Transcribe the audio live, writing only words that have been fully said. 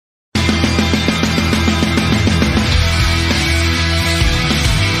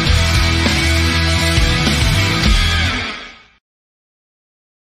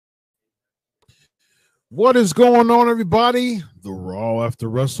What is going on, everybody? The Raw after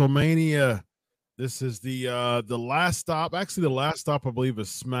WrestleMania. This is the last stop. Actually, the last stop, I believe, is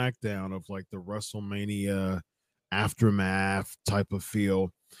SmackDown of like the WrestleMania aftermath type of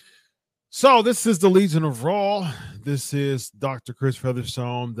feel. So this is the Legion of Raw. This is Dr. Chris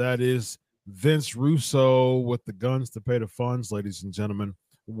Featherstone. That is Vince Russo with the guns to pay the funds, ladies and gentlemen.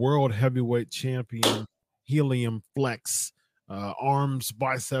 World Heavyweight Champion, Helium Flex, arms,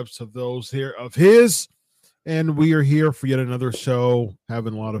 biceps of those here of his. And we are here for yet another show,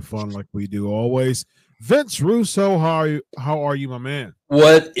 having a lot of fun like we do always. Vince Russo, how are you, my man?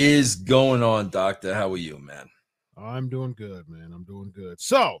 What is going on, Doctor? How are you, man? I'm doing good, man. I'm doing good.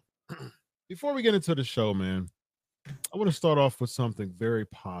 So, before we get into the show, man, I want to start off with something very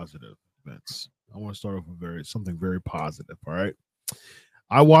positive, Vince. I want to start off with something very positive, all right?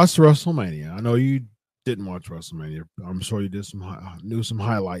 I watched WrestleMania. I know you didn't watch WrestleMania. I'm sure you did knew some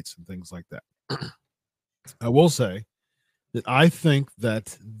highlights and things like that. I will say that I think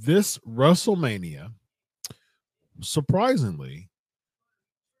that this WrestleMania surprisingly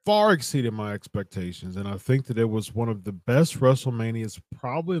far exceeded my expectations, and I think that it was one of the best WrestleManias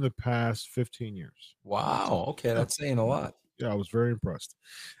probably in the past 15 years. Wow. Okay, that's saying a lot. Yeah, I was very impressed.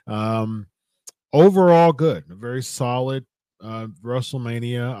 Overall, good. A very solid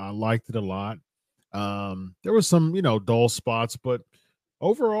WrestleMania. I liked it a lot. There was some, dull spots, but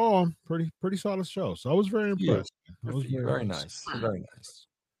overall, pretty solid show. So I was very impressed. I was very nice. Very nice.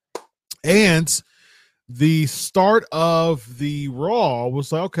 And the start of the Raw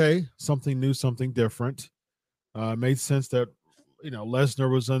was like, okay, something new, something different. Made sense that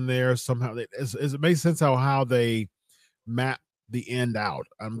Lesnar was in there somehow. It made sense how they mapped the end out.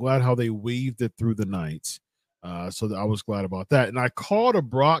 I'm glad how they weaved it through the night. So that I was glad about that. And I called a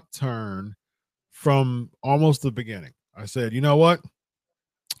Brock turn from almost the beginning. I said, you know what?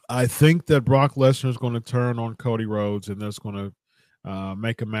 I think that Brock Lesnar is going to turn on Cody Rhodes, and that's going to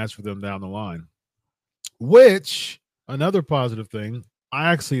make a match for them down the line. Which, another positive thing,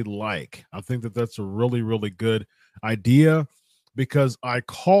 I actually like. I think that that's a really, really good idea because I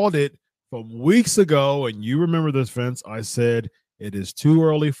called it from weeks ago, and you remember this, Vince. I said it is too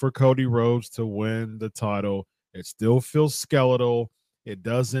early for Cody Rhodes to win the title. It still feels skeletal. It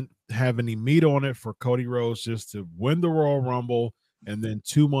doesn't have any meat on it for Cody Rhodes just to win the Royal Rumble and then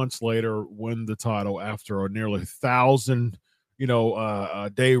 2 months later win the title after a nearly 1,000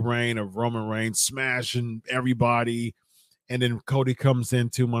 day reign of Roman Reigns smashing everybody, and then Cody comes in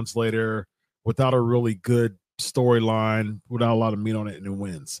 2 months later without a really good storyline, without a lot of meat on it, and then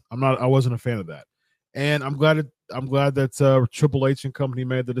wins. I wasn't a fan of that, and I'm glad that Triple H and company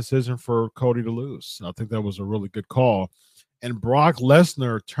made the decision for Cody to lose. I think that was a really good call, and Brock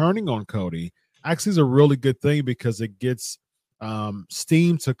Lesnar turning on Cody actually is a really good thing because it gets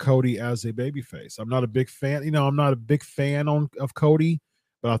steam to Cody as a babyface. I'm not a big fan, I'm not a big fan of Cody,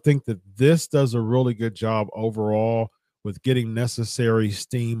 but I think that this does a really good job overall with getting necessary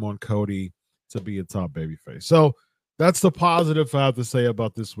steam on Cody to be a top babyface. So that's the positive I have to say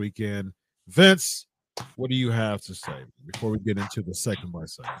about this weekend. Vince, what do you have to say before we get into the second by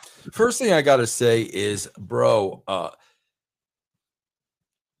second? First thing I got to say is, bro,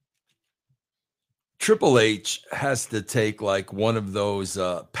 Triple H has to take like one of those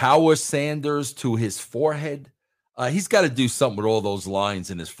power sanders to his forehead. He's got to do something with all those lines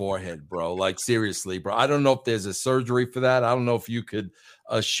in his forehead, bro. Like, seriously, bro. I don't know if there's a surgery for that. I don't know if you could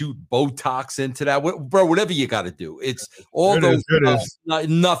shoot Botox into that. Bro, whatever you got to do. It's all those,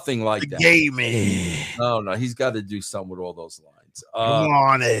 nothing like that. Gaming. No, he's got to do something with all those lines. Come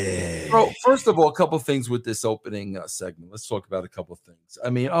on, in. Bro, first of all, a couple things with this opening segment. Let's talk about a couple of things. I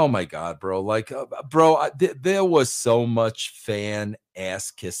mean, oh my God, bro. Like, there was so much fan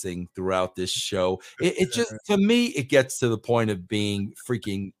ass kissing throughout this show. It just, to me, it gets to the point of being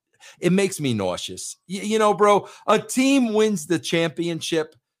freaking, it makes me nauseous. Bro, a team wins the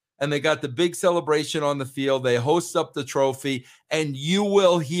championship and they got the big celebration on the field. They host up the trophy and you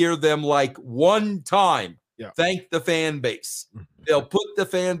will hear them like one time. Yeah. Thank the fan base. They'll put the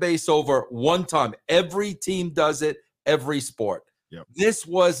fan base over one time. Every team does it, every sport. Yep. This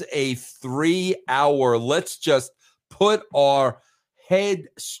was a 3-hour, let's just put our head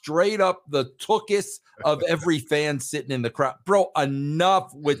straight up the tuchus of every fan sitting in the crowd. Bro,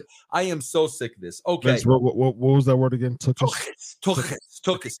 enough with, I am so sick of this. Okay. Vince, what was that word again?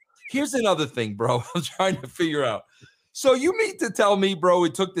 Tuchus. Here's another thing, bro. I'm trying to figure out. So you mean to tell me, bro,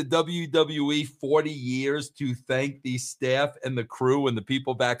 it took the WWE 40 years to thank the staff and the crew and the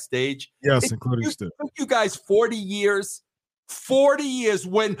people backstage? Yes, including Steve. It took you guys 40 years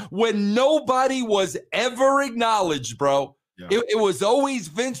when nobody was ever acknowledged, bro. Yeah. It was always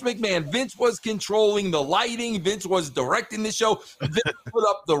Vince McMahon. Vince was controlling the lighting. Vince was directing the show. Vince put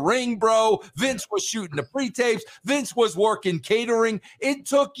up the ring, bro. Vince was shooting the pre-tapes. Vince was working catering. It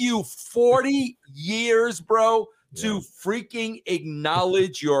took you 40 years, bro, to freaking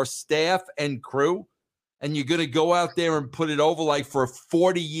acknowledge your staff and crew. And you're going to go out there and put it over like for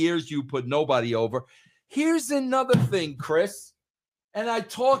 40 years, you put nobody over. Here's another thing, Chris. And I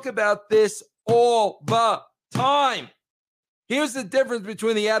talk about this all the time. Here's the difference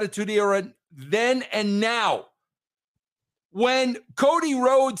between the Attitude Era then and now. When Cody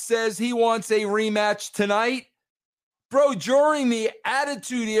Rhodes says he wants a rematch tonight, bro, during the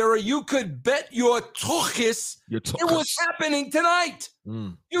Attitude Era, you could bet your tuchus it was happening tonight.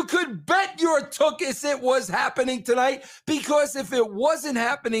 You could bet your tuchus it was happening tonight, because if it wasn't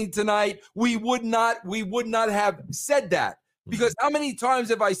happening tonight, we would not have said that. Because how many times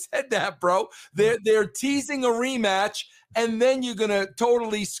have I said that, bro? They're teasing a rematch, and then you're going to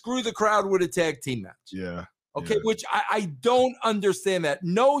totally screw the crowd with a tag team match. Yeah. Okay, which I don't understand that.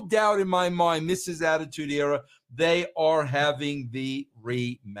 No doubt in my mind, this is Attitude Era. They are having the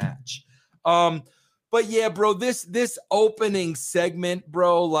rematch. But yeah, bro, this opening segment,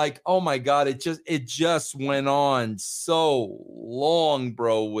 bro, like, oh my God, it just went on so long,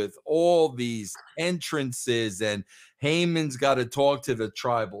 bro, with all these entrances, and Heyman's got to talk to the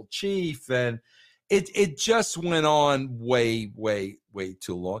tribal chief, and it just went on way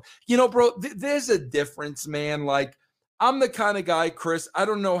too long. You know, bro, there's a difference, man. Like, I'm the kind of guy, Chris, I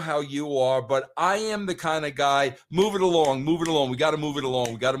don't know how you are, but I am the kind of guy, move it along. We got to move it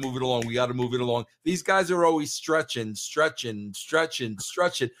along. These guys are always stretching.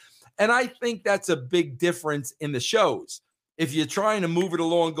 And I think that's a big difference in the shows. If you're trying to move it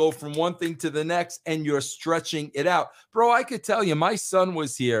along, go from one thing to the next, and you're stretching it out. Bro, I could tell you, my son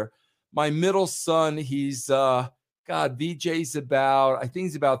was here. My middle son, he's, VJ's I think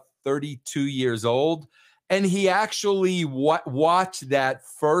he's about 32 years old. And he actually watched that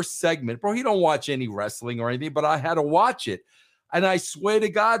first segment. Bro, he don't watch any wrestling or anything, but I had to watch it. And I swear to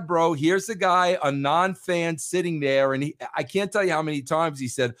God, bro, here's a guy, a non-fan sitting there. And I can't tell you how many times he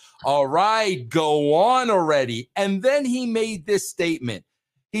said, all right, go on already. And then he made this statement.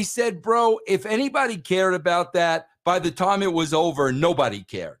 He said, bro, if anybody cared about that, by the time it was over, nobody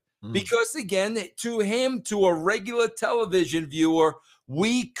cared. Because again, to him, to a regular television viewer,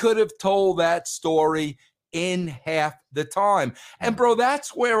 we could have told that story in half the time. And bro,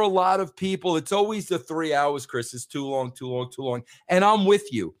 that's where a lot of people, it's always the 3 hours, Chris, is too long. And I'm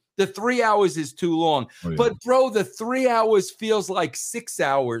with you. The 3 hours is too long. But bro, the 3 hours feels like 6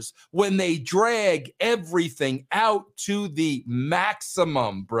 hours when they drag everything out to the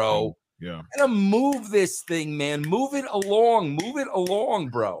maximum, bro. Yeah. And move this thing, man. Move it along,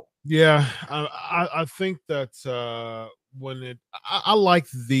 bro. Yeah. I think that I like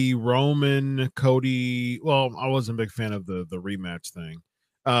the Roman Cody. Well, I wasn't a big fan of the rematch thing.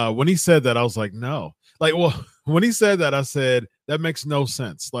 When he said that, I was like, no. When he said that, I said that makes no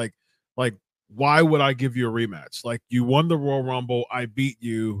sense. Like, why would I give you a rematch? Like, you won the Royal Rumble, I beat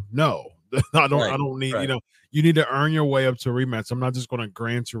you. No, I don't need. Right. You need to earn your way up to a rematch. I'm not just going to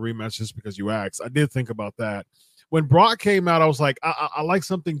grant you a rematch just because you asked. I did think about that. When Brock came out, I was like, I like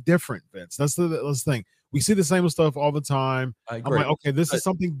something different, Vince. That's the thing. We see the same stuff all the time. I'm like, okay, this is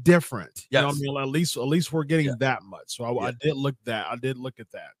something different. You know what I mean? At least we're getting that much. So I did look at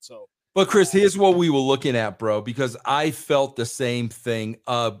that. So, but Chris, here's what we were looking at, bro, because I felt the same thing.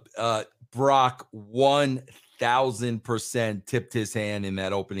 Brock 1000% tipped his hand in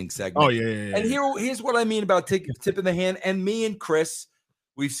that opening segment. Oh yeah. And here's what I mean about tipping the hand. And me and Chris,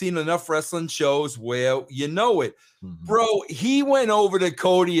 we've seen enough wrestling shows where you know it. Bro, he went over to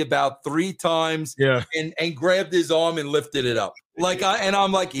Cody about 3 times and grabbed his arm and lifted it up.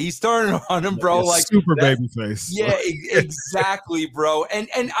 I'm like, he's turning on him, bro. Like super baby face. Yeah, exactly, bro.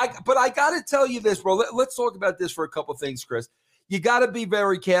 But I gotta tell you this, bro. Let's talk about this for a couple things, Chris. You gotta be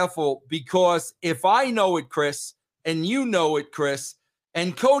very careful, because if I know it, Chris, and you know it, Chris,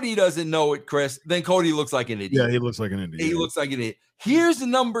 and Cody doesn't know it, Chris, then Cody looks like an idiot. Yeah, he looks like an idiot. He looks like an idiot. Here's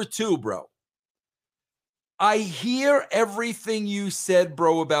number 2, bro. I hear everything you said,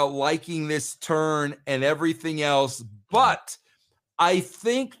 bro, about liking this turn and everything else, but I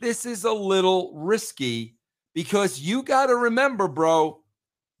think this is a little risky, because you got to remember, bro,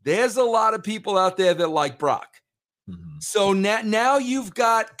 there's a lot of people out there that like Brock. So now you've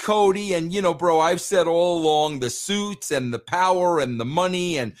got Cody, and, bro, I've said all along, the suits and the power and the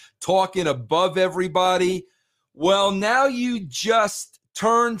money and talking above everybody. Well, now you just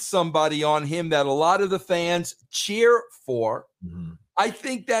turned somebody on him that a lot of the fans cheer for. I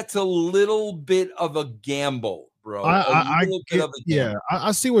think that's a little bit of a gamble, bro. A I little bit get, of a yeah, gamble.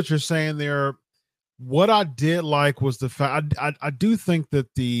 I see what you're saying there. What I did like was the fact I do think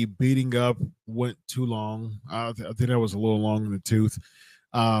that the beating up went too long. I think that was a little long in the tooth.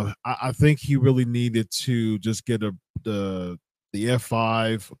 I think he really needed to just get the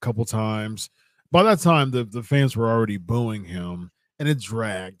F5 a couple times. By that time, the fans were already booing him, and it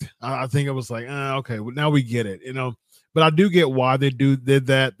dragged. I think it was like, okay, well, now we get it, you know. But I do get why they did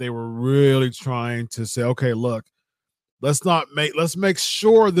that. They were really trying to say, okay, look, let's make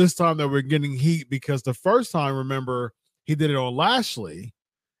sure this time that we're getting heat, because the first time, remember, he did it on Lashley,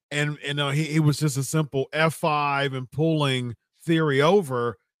 and he was just a simple F5 and pulling Theory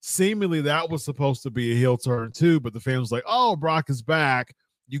over. Seemingly that was supposed to be a heel turn too, but the fans was like, oh, Brock is back.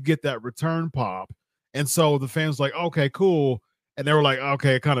 You get that return pop. And so the fans like, okay, cool. And they were like,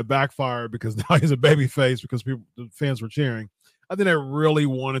 okay, it kind of backfired because now he's a baby face because the fans were cheering. I think they really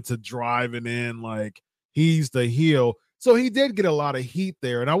wanted to drive it in like he's the heel. So he did get a lot of heat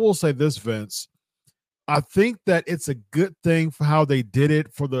there. And I will say this, Vince, I think that it's a good thing for how they did it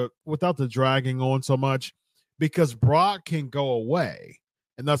without the dragging on so much, because Brock can go away,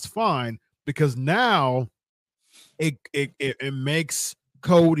 and that's fine, because now it makes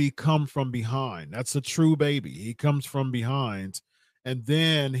Cody come from behind. That's a true baby. He comes from behind, and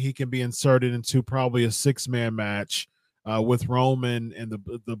then he can be inserted into probably a 6-man match with Roman and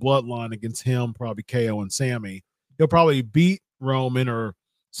the bloodline against him, probably KO and Sammy. He'll probably beat Roman or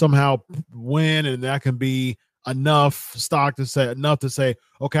somehow win, and that can be enough to say,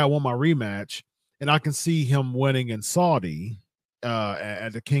 okay, I want my rematch, and I can see him winning in Saudi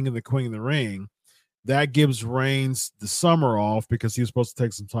at the King and the Queen of the Ring. That gives Reigns the summer off because he was supposed to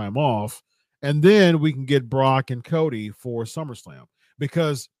take some time off, and then we can get Brock and Cody for SummerSlam,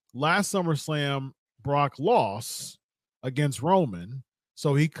 because last SummerSlam Brock lost against Roman,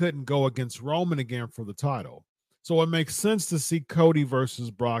 so he couldn't go against Roman again for the title. So it makes sense to see Cody versus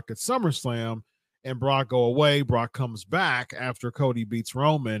Brock at SummerSlam, and Brock go away. Brock comes back after Cody beats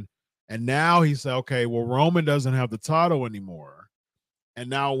Roman, and now he said, okay, well, Roman doesn't have the title anymore, and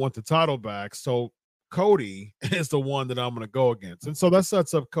now I want the title back. So Cody is the one that I'm going to go against. And so that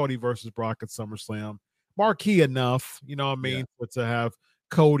sets up Cody versus Brock at SummerSlam. Marquee enough, you know what I mean, Yeah. but to have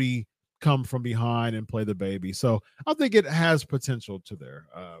Cody come from behind and play the baby. So I think it has potential to there,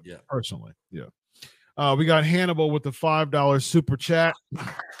 personally. Yeah. We got Hannibal with the $5 super chat.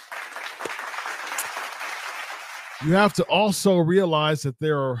 You have to also realize that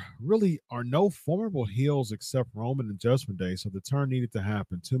there really are no formidable heels except Roman and Judgment Day, so the turn needed to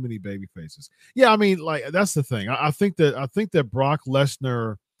happen. Too many baby faces. Yeah, I mean, like, that's the thing. I think that Brock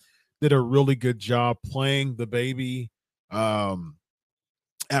Lesnar did a really good job playing the baby at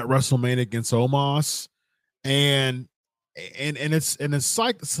WrestleMania against Omos, and it's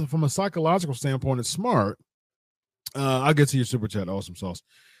from a psychological standpoint, it's smart. I'll get to your super chat, awesome sauce.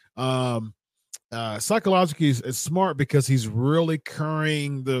 Psychologically it's smart because he's really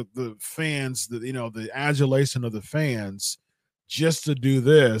currying the fans, the adulation of the fans just to do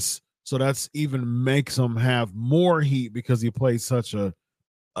this. So that's even makes him have more heat because he plays such a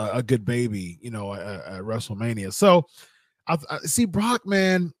good baby, at WrestleMania. So I see Brock,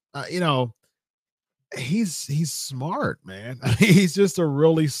 man. He's smart, man. He's just a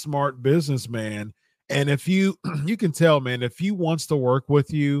really smart businessman. And if you can tell, man, if he wants to work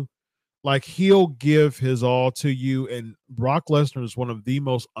with you, like, he'll give his all to you. And Brock Lesnar is one of the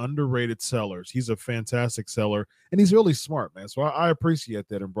most underrated sellers. He's a fantastic seller, and he's really smart, man. So I appreciate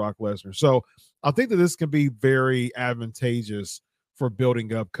that in Brock Lesnar. So I think that this can be very advantageous for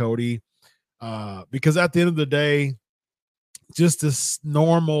building up Cody, because at the end of the day, just this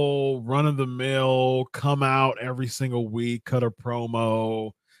normal run of the mill, come out every single week, cut a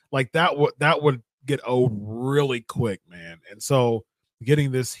promo, like that would get old really quick, man. And so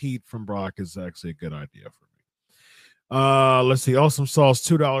getting this heat from Brock is actually a good idea for me. Let's see. Awesome Sauce,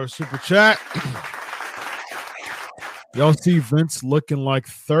 $2 super chat. Y'all see Vince looking like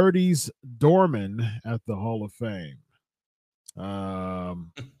 30s Dorman at the Hall of Fame.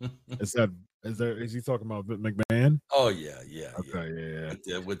 Is he talking about Vince McMahon? Oh yeah. Okay,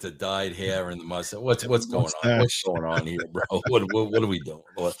 yeah. With the dyed hair and the mustache. What's going on? What's going on here, bro? What are we doing?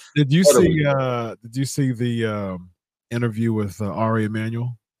 Did you see the interview with Ari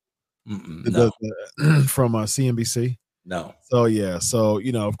Emanuel? No. From CNBC? No. So yeah,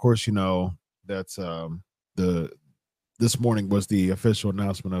 of course that's this morning was the official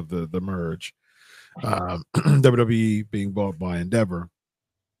announcement of the merge. WWE being bought by Endeavor.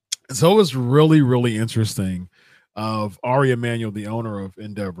 So it was really, really interesting of Ari Emanuel, the owner of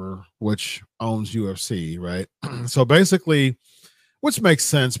Endeavor, which owns UFC, right? So basically, which makes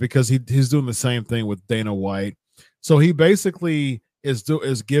sense because he's doing the same thing with Dana White. So he basically is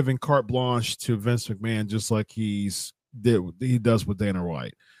giving carte blanche to Vince McMahon, just like he does with Dana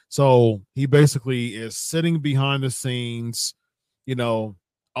White. So he basically is sitting behind the scenes, you know,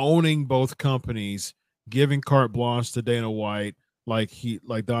 owning both companies, giving carte blanche to Dana White,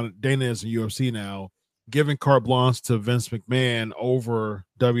 Dana is in UFC now, giving carte blanche to Vince McMahon over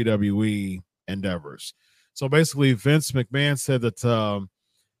WWE endeavors. So basically, Vince McMahon said that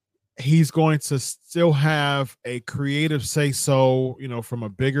he's going to still have a creative say so, from a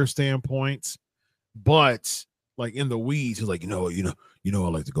bigger standpoint, but like in the weeds, he's like, I like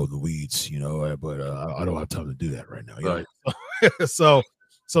to go in the weeds, but I don't have time to do that right now. Right. So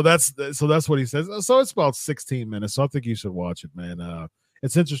that's what he says. So it's about 16 minutes. So I think you should watch it, man.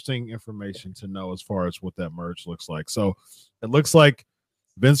 It's interesting information to know as far as what that merge looks like. So it looks like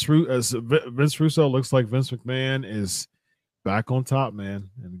Vince Russo looks like Vince McMahon is back on top, man,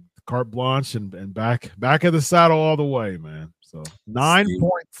 and carte blanche and back at the saddle all the way, man. So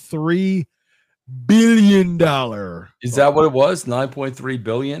 $9.3 billion. Is that what it was? 9.3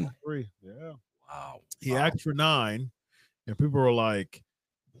 billion? Yeah. Wow. He asked for 9, and people were like,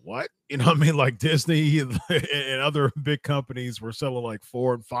 what? You know what I mean? Like Disney and other big companies were selling like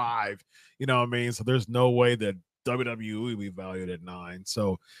 4 and 5. You know what I mean? So there's no way that WWE will be valued at 9.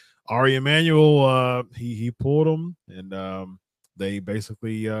 So Ari Emanuel, he pulled them, and they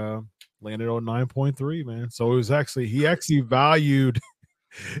basically landed on 9.3, man. So it was he actually valued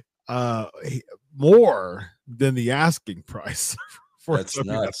more than the asking price for That's WWE.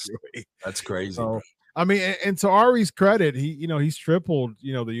 nuts. That's crazy. So, I mean, and to Ari's credit, he's tripled,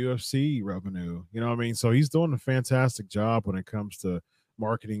 the UFC revenue, you know what I mean? So he's doing a fantastic job when it comes to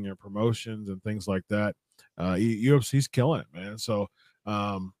marketing and promotions and things like that. UFC's killing it, man. So,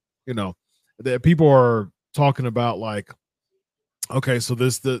 that people are talking about like, okay, so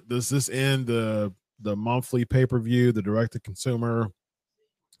does this end the monthly pay-per-view, the direct to consumer?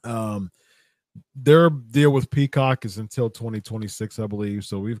 Their deal with Peacock is until 2026, I believe.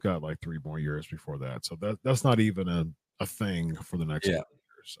 So we've got like 3 more years before that. So that's not even a thing for the next year.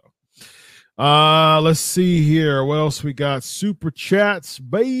 So let's see here. What else we got? Super chats,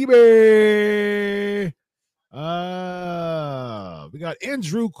 baby. We got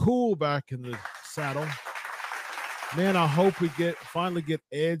Andrew Cool back in the saddle. Man, I hope we finally get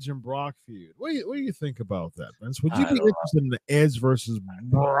Edge and Brock feud. What do you think about that, Vince? Would you be interested in the Edge versus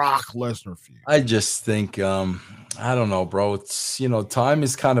Brock Lesnar feud? I just think I don't know, bro. It's time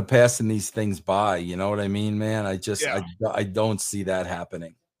is kind of passing these things by. You know what I mean, man? I don't see that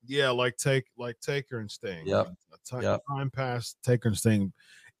happening. Yeah, like Taker and Sting. Yep. Time passed. Taker and Sting.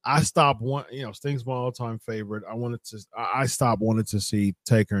 I stopped Sting's my all-time favorite. I stopped wanting to see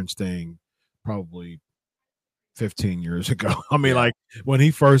Taker and Sting probably 15 years ago. I mean, like when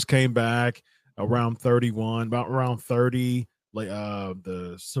he first came back around 31, about around 30, like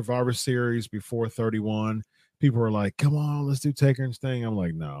the Survivor Series before 31, people were like, "Come on, let's do Taker and Sting." I'm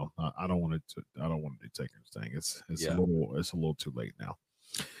like, "No, I don't want to. I don't want to do Taker and Sting. It's a little too late now."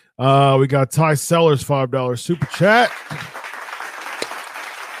 We got Ty Sellers $5 super chat.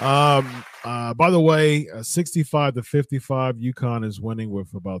 By the way, 65-55, UConn is winning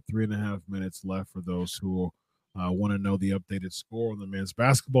with about 3.5 minutes left for those who want to know the updated score on the men's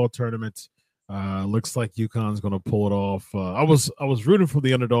basketball tournament. Looks like UConn's going to pull it off. I was rooting for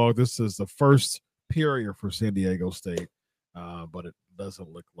the underdog. This is the first period for San Diego State, but it doesn't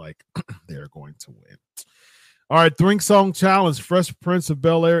look like they're going to win. All right, Drink Song Challenge. Fresh Prince of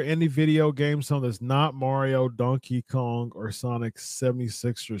Bel-Air, any video game song that's not Mario, Donkey Kong, or Sonic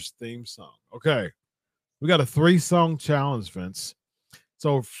 76ers theme song. Okay, we got a 3-song challenge, Vince.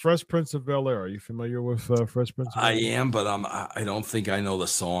 So, Fresh Prince of Bel-Air. Are you familiar with Fresh Prince of Bel-Air? I am, but I don't think I know the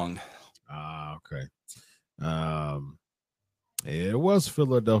song. Okay. It was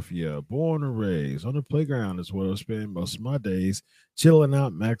Philadelphia, born and raised on the playground is where I spend most of my days, chilling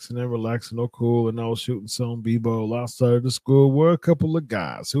out, maxing and relaxing, no cool, and all shooting some b-ball outside of the school were a couple of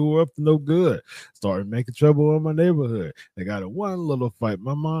guys who were up to no good, started making trouble in my neighborhood. They got in one little fight.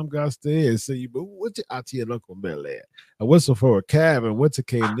 My mom got scared and said, "But what's your auntie and Uncle Bel-Air?" I whistled for a cab, and winter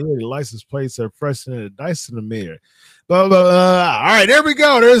came near. The license plates are fresh and the dice in the mirror. Blah, blah, blah. All right, there we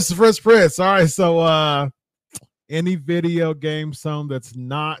go. There's the Fresh Prince. All right, so any video game song that's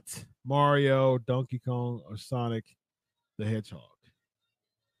not Mario, Donkey Kong, or Sonic the Hedgehog.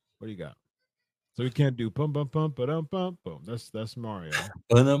 What do you got? So we can't do bum bum bum ba bum bum. That's Mario.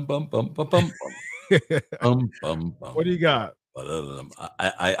 Bum bum bum bum bum bum bum. What do you got?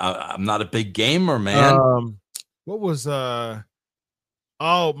 I'm not a big gamer, man. What was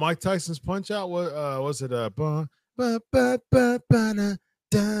Mike Tyson's Punch Out? What was it? Ba ba ba ba ba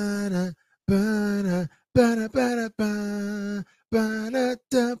da da ba Ba-da, ba-da, ba, ba-da,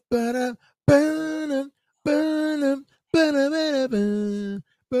 da, ba-da, ba-da, ba-da, ba-da, ba-da,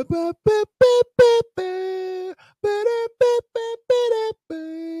 ba, ba, ba, ba, ba, ba, ba, ba-da, ba, ba, ba-da, ba.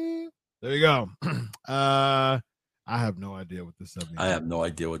 There you go. I have no idea what the 70s. I have no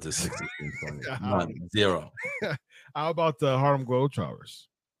idea what the 60s song is. None. Zero. How about the Harlem Globetrotters?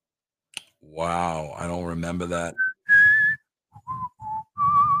 Wow, I don't remember that.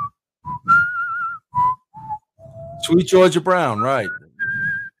 Sweet Georgia Brown, right?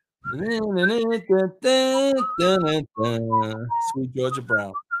 Sweet Georgia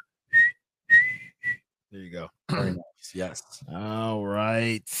Brown. There you go. Very nice. Yes. All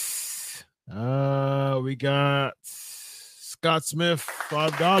right. We got Scott Smith,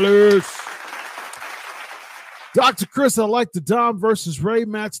 $5. Dr. Chris, I like the Dom versus Ray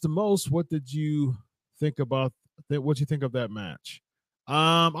match the most. What did you think about that? What you think of that match?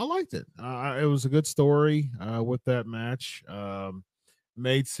 I liked it. It was a good story with that match.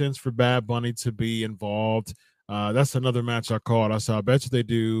 Made sense for Bad Bunny to be involved. That's another match I called. I said, I bet you they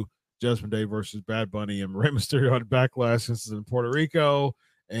do Judgment Day versus Bad Bunny and Rey Mysterio on Backlash since it's in Puerto Rico.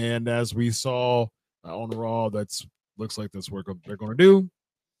 And as we saw on Raw, that's looks like that's what they're going to do,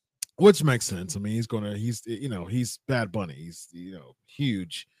 which makes sense. I mean, he's Bad Bunny. He's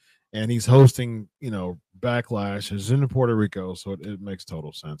huge, and he's hosting Backlash. Is in Puerto Rico, so it makes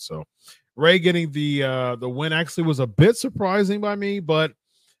total sense. So Ray getting the win actually was a bit surprising by me, but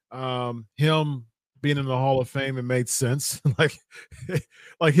him being in the Hall of Fame, it made sense.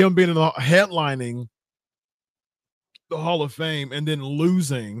 like him being in the headlining the Hall of Fame and then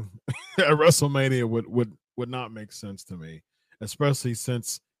losing at WrestleMania would not make sense to me, especially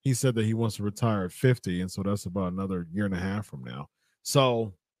since he said that he wants to retire at 50, and so that's about another year and a half from now.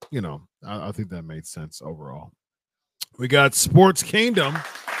 So, I think that made sense overall. We got Sports Kingdom,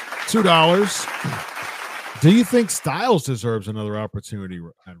 $2. Do you think Styles deserves another opportunity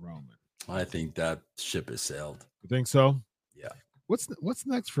at Roman? I think that ship has sailed. You think so? Yeah. What's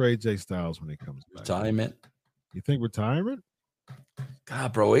next for AJ Styles when he comes back? Retirement. You think retirement?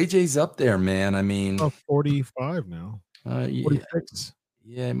 God, bro, AJ's up there, man. I mean, 45 now. 46.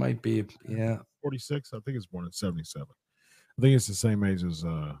 Yeah, it might be. Yeah, 46. I think it's born in 77. I think it's the same age as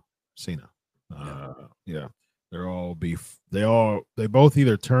Cena. Yeah. They both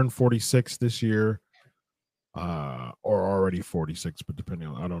either turned 46 this year or already 46, but depending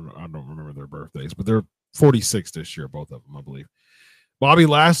on I don't remember their birthdays, but they're 46 this year, both of them, I believe. Bobby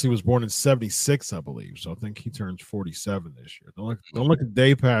Lashley was born in 76, I believe, so I think he turns 47 this year. Don't look a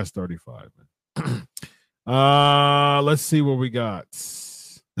day past 35, man. Let's see what we got.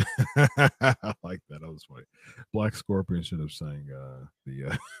 I like that. That was funny. Black Scorpion should have sang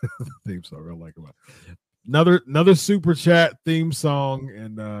the theme song. I like it. Another super chat theme song,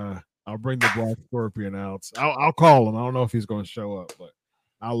 and I'll bring the Black Scorpion out. I'll call him. I don't know if he's going to show up, but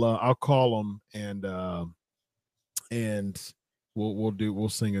I'll call him and we'll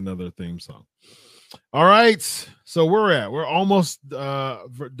sing another theme song. All right, so we're almost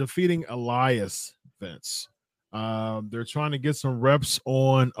defeating Elias, Vince. They're trying to get some reps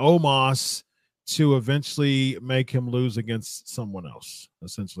on Omos to eventually make him lose against someone else.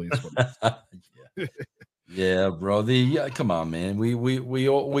 Essentially, is what yeah, bro. Come on, man. We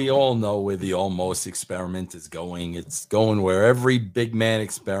all know where the almost experiment is going. It's going where every big man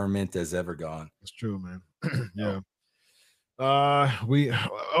experiment has ever gone. It's true, man. Yeah.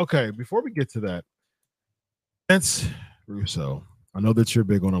 Before we get to that, Vince Russo, I know that you're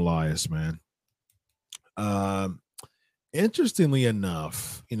big on Elias, man. Interestingly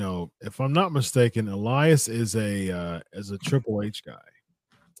enough, if I'm not mistaken, Elias is a Triple H guy,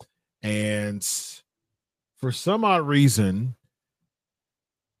 and for some odd reason,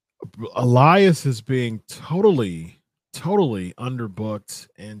 Elias is being totally underbooked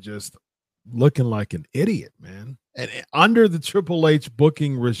and just looking like an idiot, man. And under the Triple H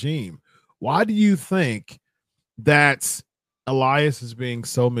booking regime, why do you think that Elias is being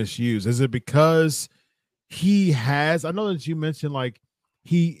so misused? Is it because he has? I know that you mentioned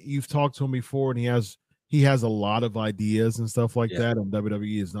you've talked to him before, and he has a lot of ideas and stuff like that, and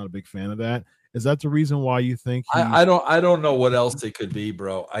WWE is not a big fan of that. Is that the reason why you think? I don't know what else it could be,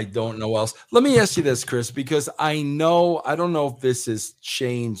 bro. I don't know else. Let me ask you this, Chris, because I don't know if this has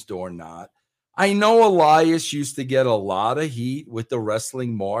changed or not. I know Elias used to get a lot of heat with the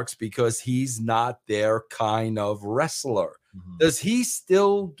wrestling marks because he's not their kind of wrestler. Mm-hmm. Does he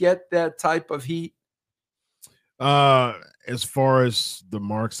still get that type of heat? As far as the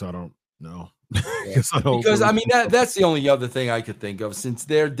marks, I don't know. Because I mean that's the only other thing I could think of, since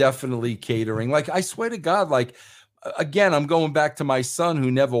they're definitely catering. Like, I swear to God, like again, I'm going back to my son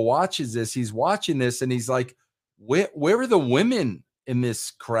who never watches this. He's watching this and he's like, where are the women in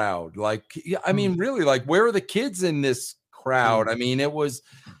this crowd? Like, yeah, I mean, really, like, where are the kids in this crowd? I mean, it was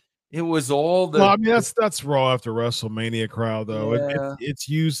all Well, the I mean that's Raw after WrestleMania crowd though. yeah. It's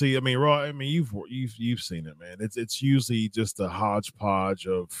usually, I mean, Raw. I mean, you've seen it, man. It's usually just a hodgepodge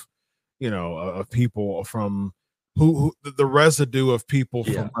of, of people from who the residue of people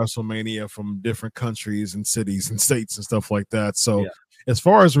Yeah. from WrestleMania from different countries and cities and states and stuff like that. So Yeah. as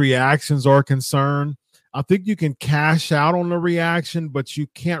far as reactions are concerned, I think you can cash out on the reaction, but you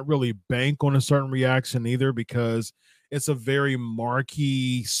can't really bank on a certain reaction either, because it's a very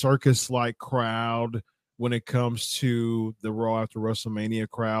marquee circus-like crowd when it comes to the Raw after WrestleMania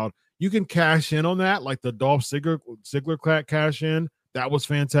crowd. You can cash in on that, like the Dolph Ziggler cash in. That was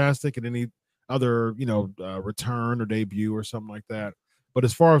fantastic, and any other return or debut or something like that. But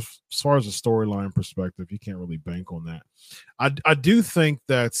as far as a storyline perspective, you can't really bank on that. I do think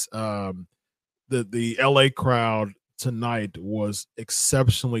that's the LA crowd tonight was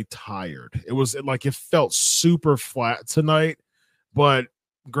exceptionally tired. It felt super flat tonight, but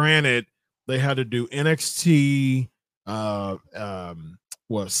granted, they had to do NXT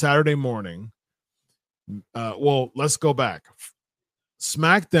Saturday morning. Let's go back.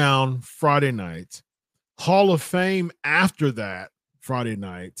 SmackDown Friday night, Hall of Fame after that Friday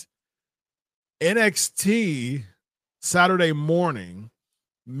night, NXT Saturday morning,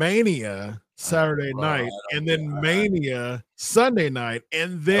 Mania Saturday night, and then Mania Sunday night,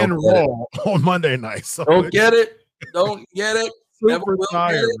 and then Raw on Monday night. So Don't get it. Super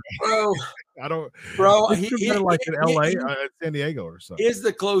tired, bro. I don't, bro. Like in LA, San Diego or something. Here's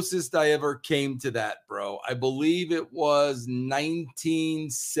the closest I ever came to that, bro. I believe it was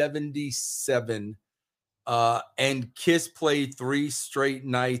 1977. And Kiss played 3 straight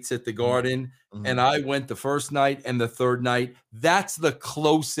nights at the Garden, and I went the first night and the third night. That's the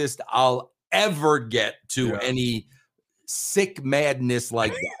closest I'll ever get to any sick madness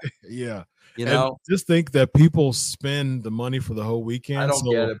like that. Yeah. And just think that people spend the money for the whole weekend. I don't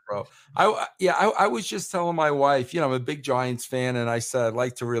get it, bro. I was just telling my wife, I'm a big Giants fan, and I said I'd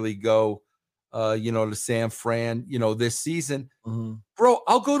like to really go to San Fran, this season. Bro,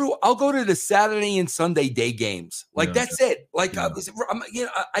 I'll go to the Saturday and Sunday day games. Like that's it. Like I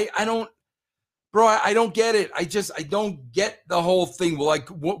don't, bro, I don't get it. I don't get the whole thing. Like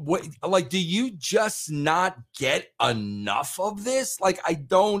what like do you just not get enough of this? Like I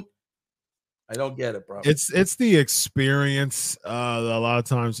don't get it, bro. It's the experience. A lot of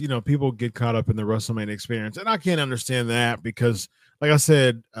times, people get caught up in the WrestleMania experience, and I can't understand that because, like I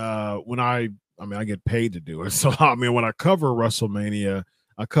said, when I get paid to do it. So, when I cover WrestleMania,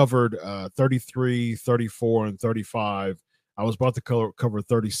 I covered 33, 34, and 35. I was about to cover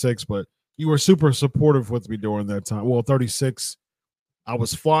 36, but you were super supportive with me during that time. Well, 36, I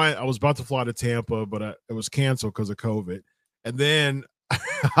was about to fly to Tampa, but it was canceled because of COVID. And then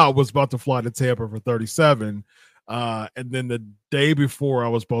I was about to fly to Tampa for 37. And then the day before I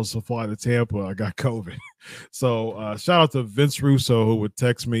was supposed to fly to Tampa, I got COVID. So shout out to Vince Russo, who would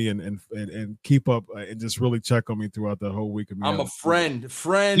text me and keep up and just really check on me throughout that whole week. I'm a friend,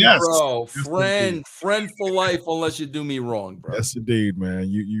 yes. Bro, yes, friend for life, unless you do me wrong, bro. Yes, indeed, man.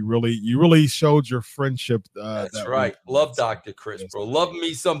 You really showed your friendship. That's right. Love Dr. Chris, bro. Love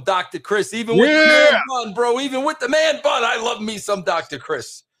me some Dr. Chris, even with the man bun, bro. Even with the man bun, I love me some Dr.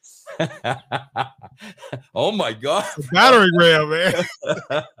 Chris. Oh my God, battering ram, man.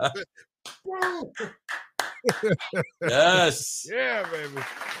 Yes, yeah, baby.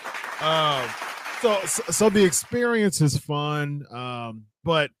 So the experience is fun,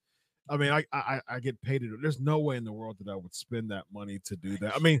 but I mean, I get paid to do it. There's no way in the world that I would spend that money to do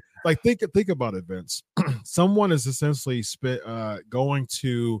that. I mean, like think about it, Vince. Someone is essentially going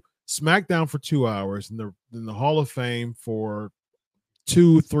to SmackDown for 2 hours, and in the Hall of Fame for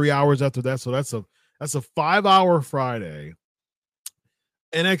 2-3 hours after that. So that's a 5-hour Friday.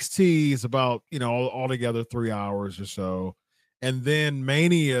 NXT is about altogether 3 hours or so, and then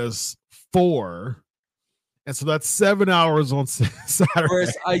Mania's 4, and so that's 7 hours on Saturday.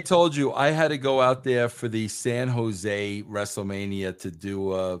 Chris, I told you I had to go out there for the San Jose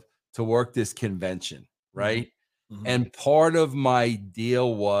WrestleMania to work this convention, right? Mm-hmm. And part of my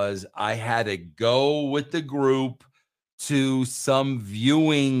deal was I had to go with the group to some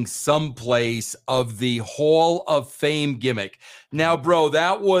viewing someplace of the Hall of Fame gimmick. Now, bro,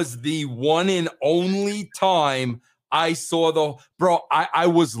 that was the one and only time I saw I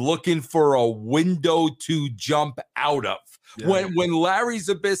was looking for a window to jump out of. Yeah. When Larry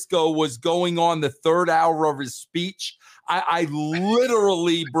Zbyszko was going on the third hour of his speech, I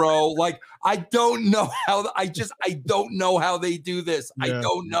literally, bro, like I don't know how I don't know how they do this. I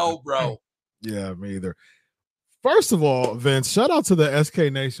don't know, bro. Yeah, me either. First of all, Vince, shout out to the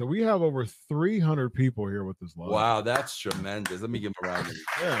SK Nation. We have over 300 people here with us live. Wow, that's tremendous. Let me give him a round of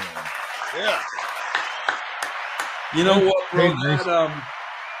applause. Yeah. You know what, bro?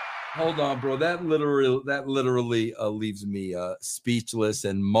 Hold on, bro. That literally leaves me speechless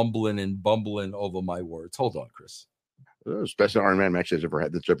and mumbling and bumbling over my words. Hold on, Chris. Best Iron Man match that's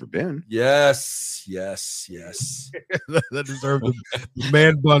ever been. Yes. That deserved the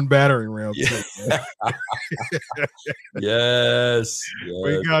man bun battering round. Yes.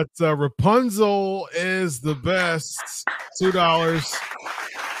 We got Rapunzel is the best. $2.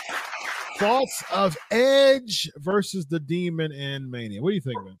 Thoughts of Edge versus the Demon in Mania. What do you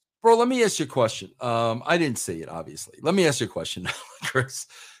think, man? Bro, let me ask you a question. I didn't say it, obviously. Let me ask you a question, Chris.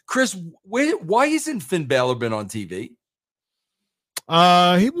 Chris, why isn't Finn Balor been on TV?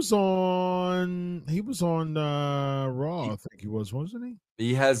 He was on Raw, I think he was, wasn't he?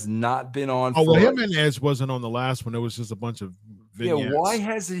 He has not been on. Oh, well, him and Edge wasn't on the last one. It was just a bunch of vignettes. Yeah, why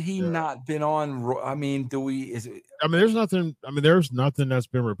hasn't he not been on? I mean, there's nothing. There's nothing that's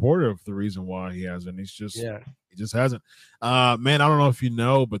been reported of the reason why he hasn't. He just hasn't. Man, I don't know if you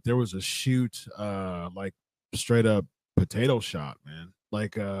know, but there was a shoot, like straight up potato shot, man.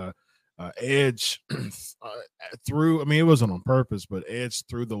 Like Edge threw. I mean, it wasn't on purpose, but Edge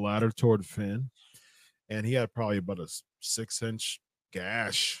threw the ladder toward Finn, and he had probably about a 6-inch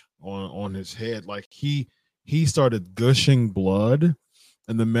gash on his head. Like he started gushing blood,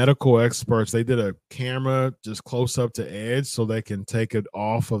 and the medical experts, they did a camera just close up to Edge so they can take it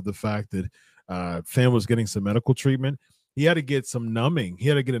off of the fact that Finn was getting some medical treatment. He had to get some numbing. He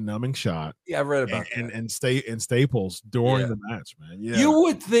had to get a numbing shot. Yeah, I read about that. And stay in staples during the match, man. Yeah. You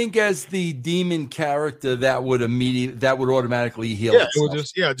would think as the demon character that would automatically heal. Yeah, it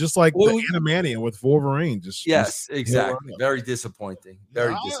would just like the Animania with Wolverine. Exactly. Very disappointing.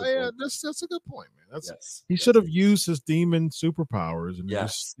 Very disappointing. Yeah, that's a good point, man. He should have used his demon superpowers and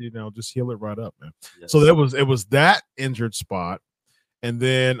just heal it right up, man. Yes. So it was that injured spot, and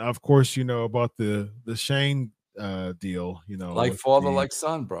then of course about the Shane deal, like father, like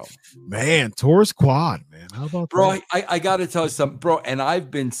son, bro. Man, Taurus quad, man. How about bro? That? I got to tell you something, bro. And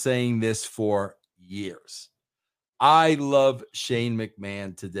I've been saying this for years. I love Shane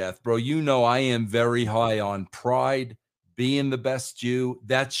McMahon to death, bro. I am very high on pride, being the best you.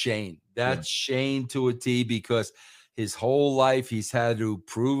 That's Shane. That's Shane to a T, because his whole life he's had to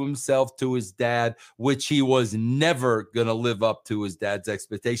prove himself to his dad, which he was never going to live up to his dad's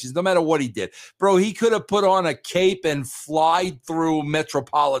expectations, no matter what he did. Bro, he could have put on a cape and fly through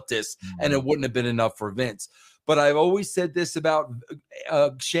Metropolitan, and it wouldn't have been enough for Vince. But I've always said this about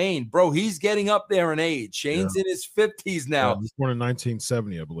Shane. Bro, he's getting up there in age. Shane's in his 50s now. He was born in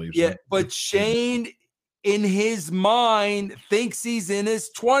 1970, I believe. Yeah, but Shane, in his mind, thinks he's in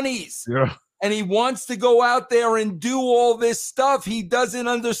his 20s. Yeah. And he wants to go out there and do all this stuff. He doesn't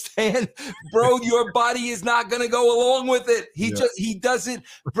understand, bro. Your body is not going to go along with it. He doesn't,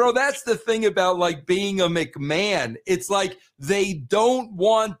 bro. That's the thing about like being a McMahon. It's like they don't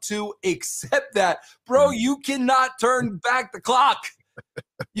want to accept that, bro. You cannot turn back the clock.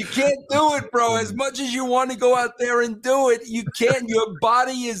 You can't do it, bro. As much as you want to go out there and do it, you can't. Your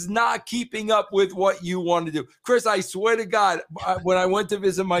body is not keeping up with what you want to do. Chris, I swear to God, when I went to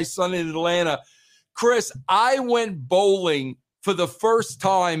visit my son in Atlanta, Chris, I went bowling for the first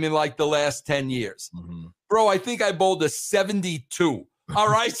time in like the last 10 years. Mm-hmm. Bro, I think I bowled a 72. All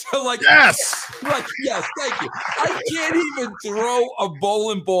right. So yes, thank you. I can't even throw a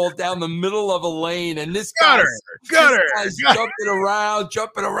bowling ball down the middle of a lane. And this guy's jumping around.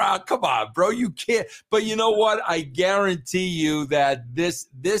 Come on, bro. You can't. But you know what? I guarantee you that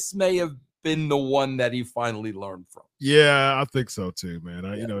this may have been the one that he finally learned from. Yeah, I think so too, man.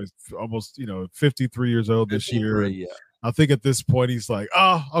 He's almost, 53 years old this year. Yeah. I think at this point he's like,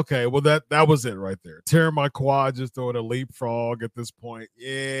 oh, okay, well that was it right there. Tearing my quad, just doing a leapfrog at this point.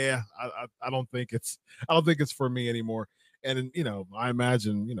 Yeah, I don't think it's for me anymore. And I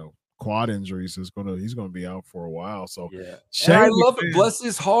imagine quad injuries he's gonna be out for a while. So yeah, I love it. Bless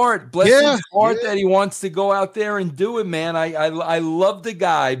his heart. His heart that he wants to go out there and do it, man. I love the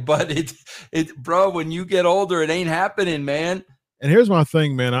guy, but it bro, when you get older, it ain't happening, man. And here's my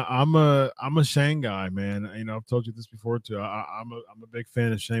thing, man. I'm a Shane guy, man. I've told you this before too. I'm a big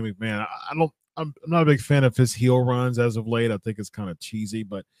fan of Shane McMahon. I'm not a big fan of his heel runs as of late. I think it's kind of cheesy,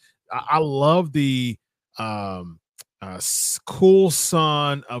 but I love the cool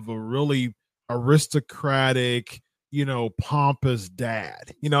son of a really aristocratic, pompous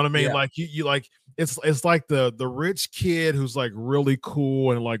dad. You know what I mean? Yeah. Like you like it's like the rich kid who's like really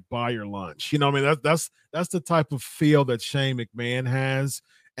cool and like buy your lunch. You know what I mean? That's the type of feel that Shane McMahon has,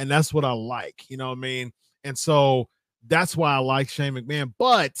 and that's what I like. You know what I mean? And so that's why I like Shane McMahon.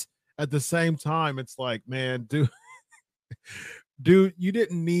 But at the same time, it's like, man, dude, you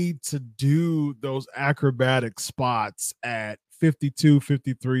didn't need to do those acrobatic spots at 52,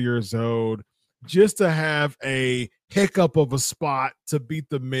 53 years old just to have a hiccup of a spot to beat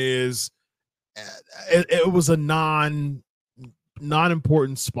the Miz. It was a non-important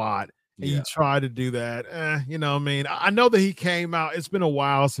spot, and you try to do that. You know what I mean? I know that he came out. It's been a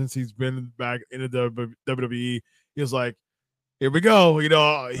while since he's been back in the WWE. He was like, here we go. You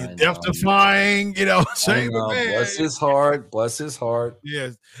know, he's death-defying, you know, Shane McMahon. Bless his heart. Bless his heart.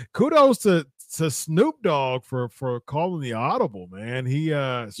 Yes. Kudos to Snoop Dogg for calling the audible, man. He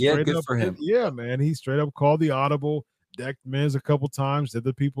straight good up for him. Yeah, man. He straight up called the audible, decked Miz a couple times, did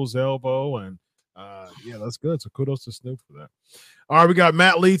the people's elbow, and yeah, that's good. So kudos to Snoop for that. All right, we got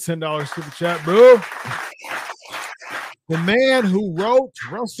Matt Lee, $10 super chat, bro. The man who wrote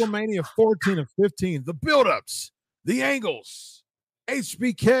WrestleMania 14 and 15, the build-ups, the angles,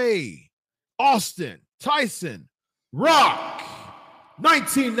 HBK, Austin, Tyson, Rock,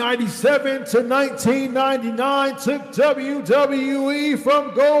 1997 to 1999 took WWE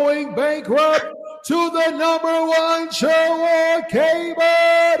from going bankrupt to the #1 show on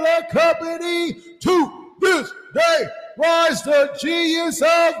cable. The company to this day was the genius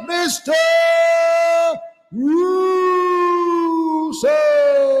of Mr. Russo.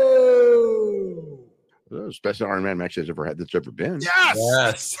 Best Iron Man match that's ever been.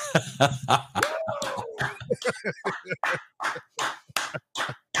 Yes.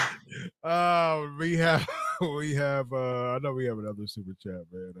 We have I know we have another super chat,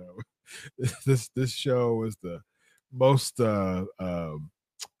 man. This show is the most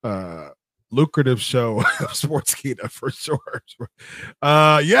lucrative show of Sportskeeda for sure.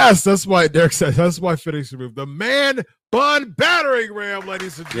 Yes, that's why Derek said that's why finishing move. The man bun battering ram,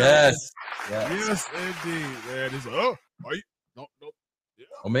 ladies and gentlemen. Yes, indeed. Man, he's are you no. Yeah.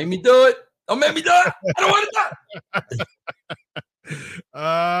 Don't make me do it. Don't make me do it. I don't want to do it. All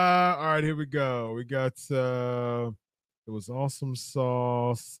right, here we go. We got it was awesome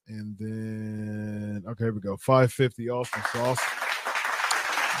sauce, and then okay, here we go. 550 awesome sauce.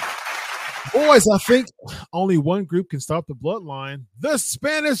 Boys, I think only one group can stop the bloodline. The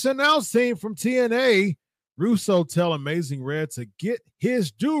Spanish announce team from TNA. Russo tell Amazing Red to get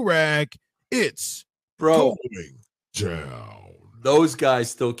his do-rag. It's going down. Those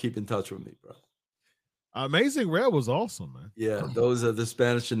guys still keep in touch with me, bro. Amazing Red was awesome, man. Yeah, those are the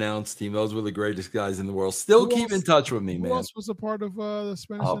Spanish announce team. Those were the greatest guys in the world. Still keep in touch with me, man. Who else was a part of the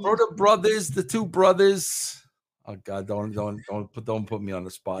Spanish? Bro, the brothers, the two brothers. Oh God, don't put me on the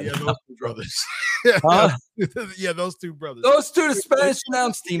spot. Yeah, those two brothers. Yeah, those two brothers. Those two, the Spanish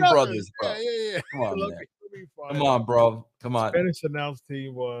announce team brothers, bro. Yeah. Come on, man. Come on, bro. Come on. Spanish announce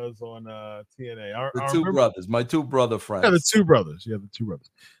team was on TNA. The two brothers, my two brother friends. Yeah, the two brothers.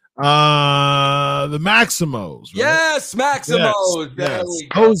 The Maximos. Right? Yes, Maximos. Yes.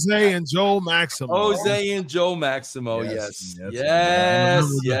 Jose and Joe Maximo. Jose and Joe Maximo. Yes. Remember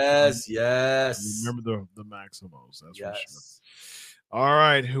the Maximos. That's for sure. All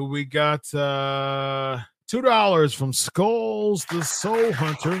right, who we got? $2 from Skulls, the Soul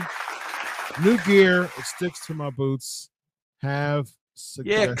Hunter. New gear. It sticks to my boots. Cut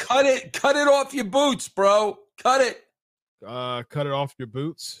it off your boots, bro. Cut it off your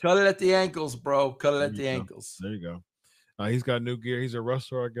boots. Cut it at the ankles, bro. Cut it at the ankles. There you go. He's got new gear. He's a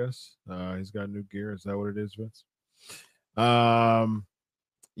wrestler, I guess. He's got new gear. Is that what it is, Vince?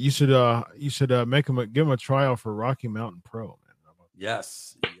 You should give him a tryout for Rocky Mountain Pro, man.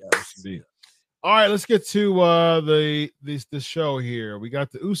 Yes. All right, let's get to this show here. We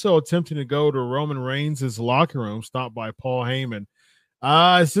got the Uso attempting to go to Roman Reigns' locker room, stopped by Paul Heyman.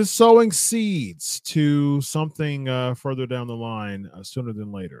 Is this sowing seeds to something further down the line sooner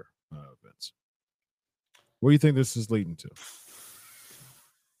than later, Vince? What do you think this is leading to?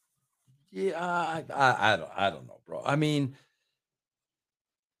 Yeah, I don't know, bro. I mean,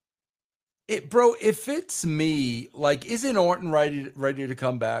 if it's me, like, isn't Orton ready to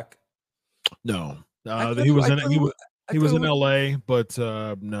come back? No, he was in LA, but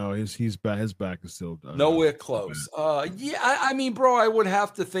no, he's back. His back is still nowhere close. I mean, bro, I would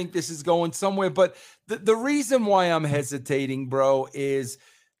have to think this is going somewhere. But the reason why I'm hesitating, bro, is,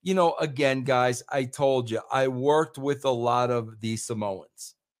 again, guys, I told you I worked with a lot of these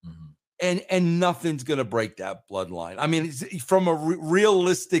Samoans, and nothing's gonna break that bloodline. I mean, from a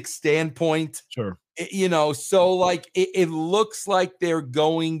realistic standpoint, Sure. you know, so like it looks like they're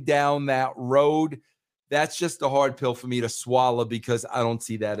going down that road. That's just a hard pill for me to swallow because I don't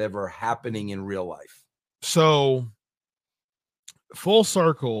see that ever happening in real life. So full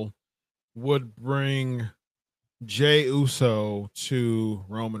circle would bring Jey Uso to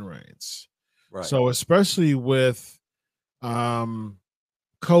Roman Reigns. Right. So especially with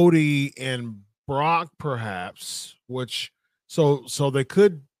Cody and Brock, perhaps, which so they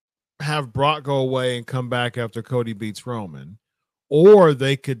could have Brock go away and come back after Cody beats Roman, or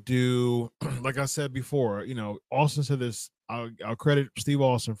they could do like I said before. You know, Austin said this. I'll credit Steve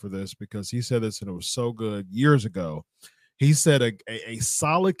Austin for this because he said this and it was so good years ago. He said a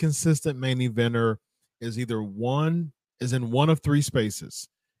solid, consistent main eventer is either in one of three spaces.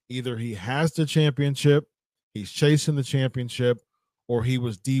 Either he has the championship, he's chasing the championship, or he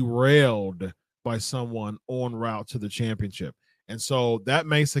was derailed by someone en route to the championship. And so that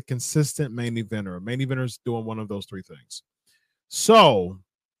makes a consistent main eventer. A main eventer is doing one of those three things. So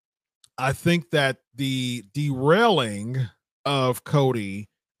I think that the derailing of Cody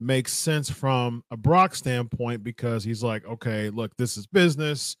makes sense from a Brock standpoint because he's like, okay, look, this is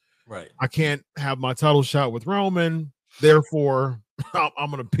business. Right. I can't have my title shot with Roman. Therefore,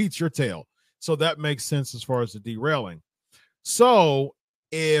 I'm going to beat your tail. So that makes sense as far as the derailing. So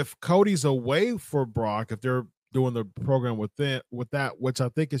if Cody's away for Brock, if they're doing the program with that, which I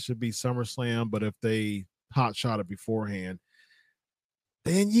think it should be SummerSlam, but if they hot shot it beforehand,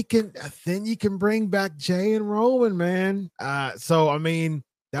 then you can bring back Jey and Roman, man. So I mean,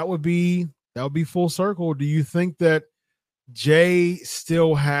 that would be full circle. Do you think that Jey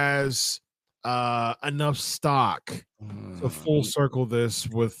still has enough stock to full circle this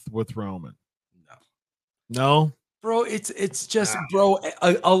with Roman? No, bro. It's just, bro.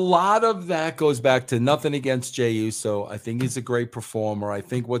 A lot of that goes back to nothing against Jey Uso. I think he's a great performer. I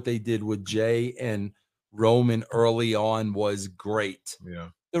think what they did with Jey and Roman early on was great. Yeah.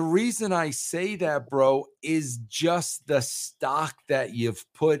 The reason I say that, bro, is just the stock that you've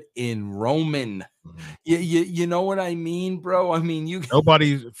put in Roman. You know what I mean, bro? I mean,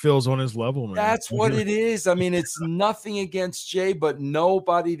 nobody feels on his level, man. That's what it is. I mean, it's nothing against Jey, but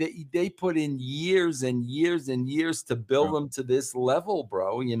nobody that they put in years and years and years to build him to this level,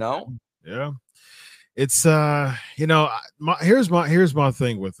 bro. You know? Yeah. It's you know, here's my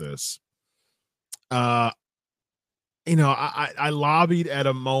thing with this. You know, I lobbied at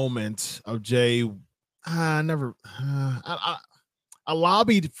a moment of Jey. I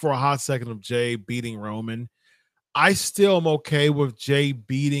lobbied for a hot second of Jey beating Roman. I still am okay with Jey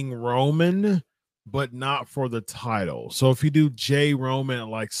beating Roman, but not for the title. So if you do Jey Roman at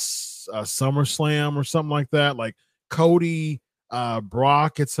like SummerSlam or something like that, like Cody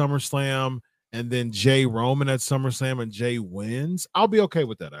Brock at SummerSlam, and then Jey Roman at SummerSlam and Jey wins, I'll be okay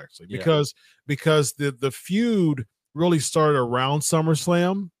with that actually, because the feud really started around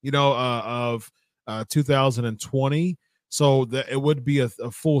SummerSlam, you know, of 2020. So that it would be a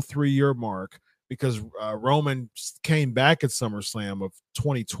full 3-year mark because Roman came back at SummerSlam of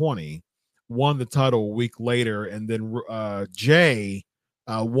 2020, won the title a week later, and then Jey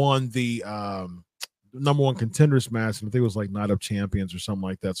won the number one contenders match, and I think it was like Night of Champions or something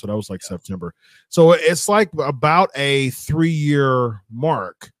like that. So that was like September. So it's like about a 3-year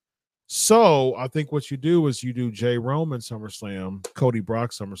mark. So I think what you do is you do Jey Roman SummerSlam, Cody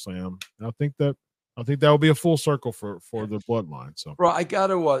Brock SummerSlam, and I think that will be a full circle for the bloodline. So, bro, I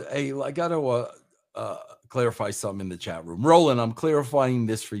gotta clarify something in the chat room. Roland, I'm clarifying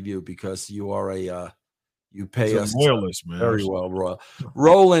this for you because you are you pay us loyalist, man. Very well,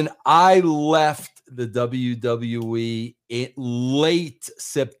 Roland. I left the WWE in late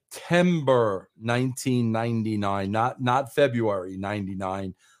September 1999, not February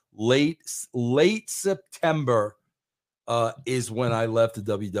 99. Late September is when I left the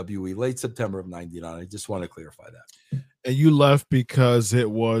WWE. Late September of 99. I just want to clarify that. And you left because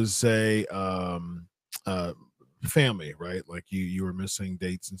it was a family, right? Like you were missing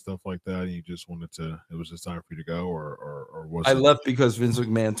dates and stuff like that, and you just wanted to. It was just time for you to go, or was I left because Vince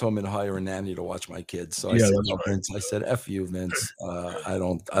McMahon told me to hire a nanny to watch my kids. So I said, no, right. Vince. I said, "F you, Vince. I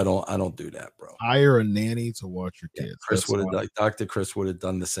don't do that, bro. Hire a nanny to watch your kids." Chris would have, Dr. Chris would have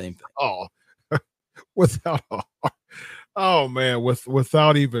done the same thing. Oh, without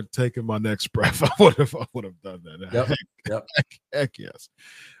even taking my next breath, I would have done that. Heck yes.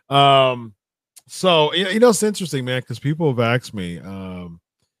 So you know it's interesting, man, because people have asked me to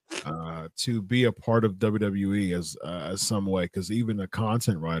be a part of WWE as some way, because even a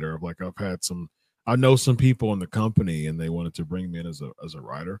content writer, like I've had some I know some people in the company, and they wanted to bring me in as a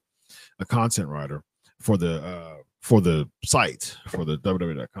writer, a content writer for the site for the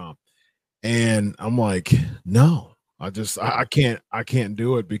WWE.com. And I'm like, no, I can't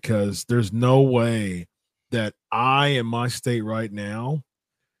do it, because there's no way that I, in my state right now,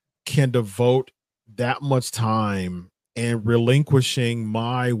 can devote that much time and relinquishing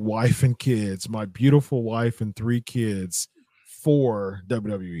my wife and kids, my beautiful wife and 3 kids, for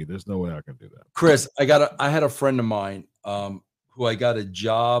WWE. There's no way I can do that. Chris, I had a friend of mine who I got a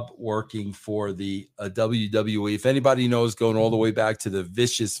job working for the WWE. If anybody knows, going all the way back to the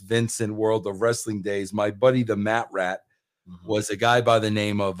vicious Vincent World of Wrestling days, my buddy, the Mat Rat, was a guy by the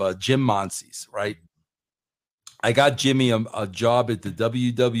name of Jim Monsees, right? I got Jimmy a job at the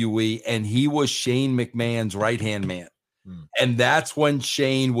WWE, and he was Shane McMahon's right-hand man. And that's when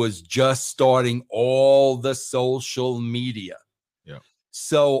Shane was just starting all the social media. Yeah.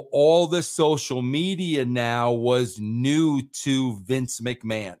 So all the social media now was new to Vince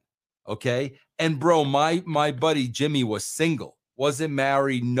McMahon. Okay. And bro, my buddy Jimmy was single, wasn't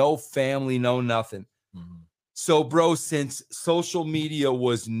married, no family, no nothing. So, bro, since social media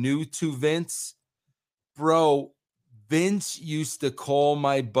was new to Vince, bro, Vince used to call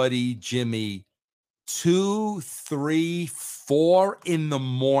my buddy Jimmy 2, 3, 4 in the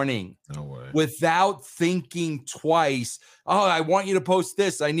morning. No way. Without thinking twice. Oh, I want you to post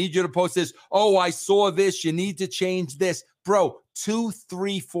this. I need you to post this. Oh, I saw this. You need to change this. Bro, 2,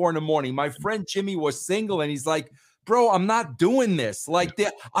 3, 4 in the morning. My friend Jimmy was single, and he's like, bro, I'm not doing this. Like,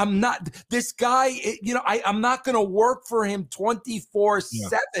 I'm not, this guy, I'm not going to work for him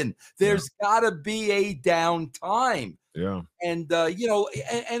 24/7. There's got to be a downtime. Yeah. And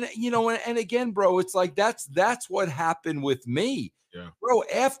and again, bro, it's like that's what happened with me. Yeah. Bro,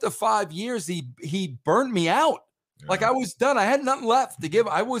 after 5 years, he burnt me out. Yeah. Like, I was done. I had nothing left to give.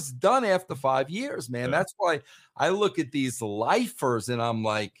 I was done after 5 years, man. Yeah. That's why I look at these lifers and I'm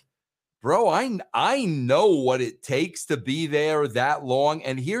like, bro, I know what it takes to be there that long.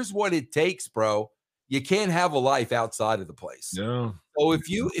 And here's what it takes, bro. You can't have a life outside of the place. Yeah. So if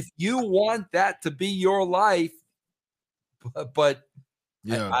you want that to be your life, but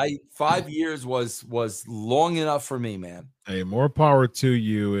yeah, 5 years was long enough for me, man. Hey, more power to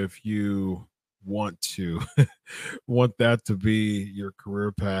you if you want to want that to be your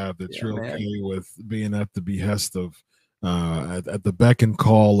career path, that you're okay with being at the behest of at the beck and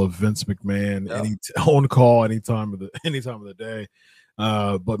call of Vince McMahon, any on call anytime of the day.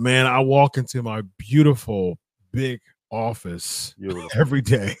 But man, I walk into my beautiful big office every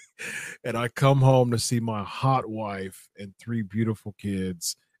day, and I come home to see my hot wife and 3 beautiful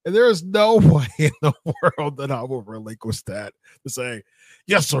kids, and there is no way in the world that I will relinquish that to say,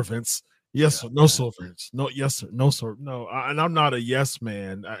 yes, sir, Vince. Yes, sir. No, sir, Vince. No, yes, sir. No, sir. No. And I'm not a yes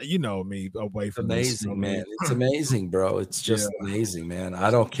man. You know me away from amazing, this. Man. It's amazing, bro. It's just amazing, man. I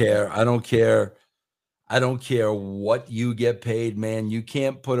don't care. I don't care what you get paid, man. You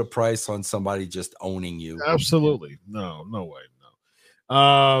can't put a price on somebody just owning you. Absolutely. No way.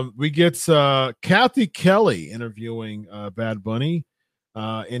 No. We get Kathy Kelly interviewing Bad Bunny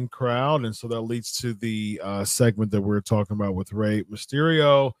in crowd. And so that leads to the segment that we're talking about with Rey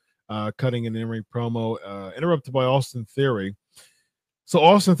Mysterio cutting an in-ring promo, interrupted by Austin Theory. So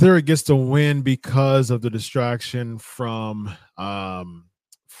Austin Theory gets the win because of the distraction from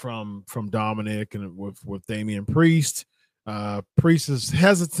Dominic and with Damian Priest. Priest is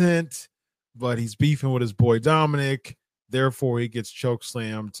hesitant, but he's beefing with his boy Dominic. Therefore, he gets choke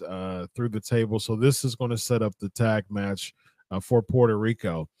slammed through the table. So this is going to set up the tag match for Puerto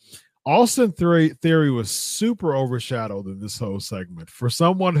Rico. Austin Theory was super overshadowed in this whole segment. For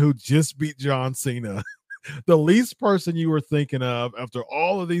someone who just beat John Cena, the least person you were thinking of after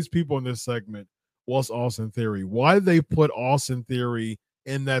all of these people in this segment was Austin Theory. Why did they put Austin Theory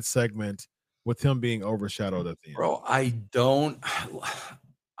in that segment with him being overshadowed at the end? Bro, I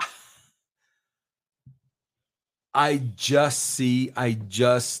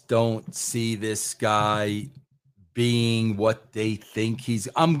just don't see this guy being what they think he's.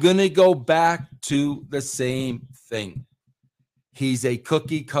 I'm going to go back to the same thing. He's a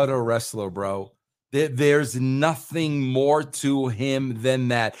cookie cutter wrestler, bro. There's nothing more to him than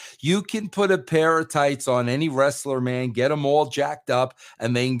that. You can put a pair of tights on any wrestler, man, get them all jacked up,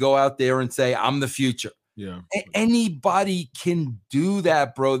 and they can go out there and say, I'm the future. Yeah. Anybody can do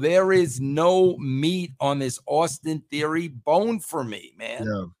that, bro. There is no meat on this Austin Theory bone for me, man.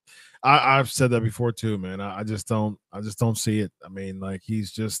 Yeah. I've said that before too, man. I just don't see it. I mean, like,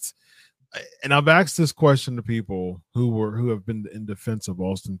 he's just, and I've asked this question to people who have been in defense of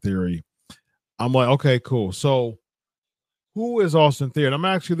Austin Theory. I'm like, okay, cool. So Who is Austin Theory? And I'm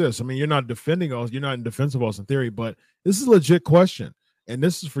actually this. I mean, you're not defending us. You're not in defense of Austin Theory, but this is a legit question. And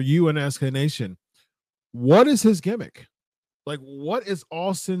this is for you and SK Nation. What is his gimmick? Like, what is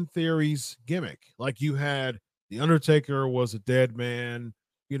Austin Theory's gimmick? Like, you had The Undertaker was a dead man,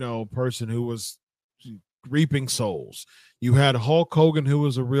 person who was reaping souls. You had Hulk Hogan, who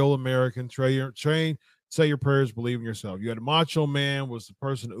was a real American, train, say your prayers, believe in yourself. You had Macho Man, was the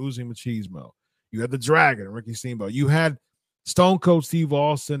person oozing machismo. You had the Dragon, Ricky Steamboat. You had Stone Cold Steve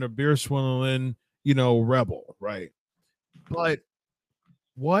Austin, a beer swindling, rebel, right? But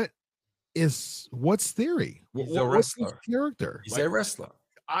what's Theory? He's a wrestler. What's his character? He's a wrestler.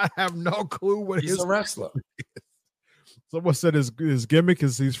 I have no clue what he's a wrestler. Someone said his gimmick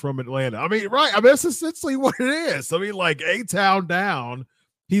is he's from Atlanta. I mean, right. I mean, that's essentially what it is. I mean, like A-Town down,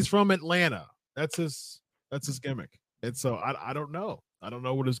 he's from Atlanta. That's his gimmick. And so I don't know. I don't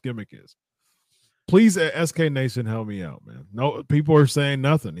know what his gimmick is. Please, SK Nation, help me out, man. No, people are saying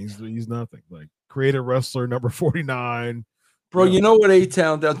nothing. He's nothing. Like creative wrestler number 49. Bro, you know what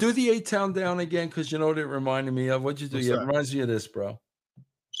A-Town down? Do the A-Town down again, because you know what it reminded me of? What'd you do? It reminds me of this, bro.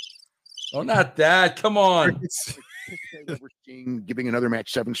 Oh, not that. Come on. We're seeing giving another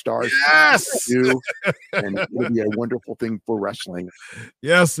match 7 stars. Yes. And it would be a wonderful thing for wrestling.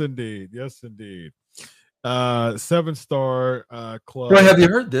 Yes, indeed. Yes, indeed. 7-star club. Bro, have you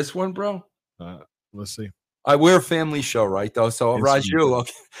heard this one, bro? Let's see. We're a family show, right? Though, so yes, Raju,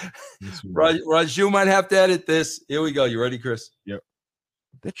 okay. Yes, Raju might have to edit this. Here we go. You ready, Chris? Yep.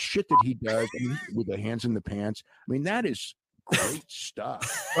 That shit that he does with the hands in the pants. I mean, that is great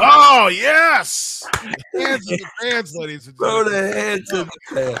stuff. Oh yes, hands in the pants, ladies and gentlemen. Bro, the hands in the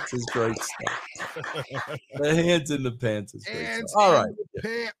pants is great stuff. The hands in the pants is great stuff. All right.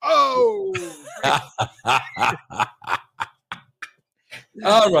 Oh.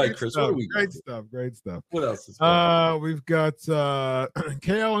 All right, Chris. What we great stuff. Great stuff. What else is going on? We've got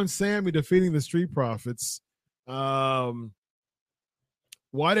KO and Sammy defeating the Street Profits. Why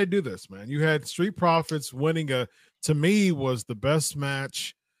they do this, man? You had Street Profits winning to me was the best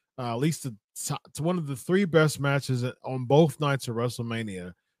match, at least one of the 3 best matches on both nights of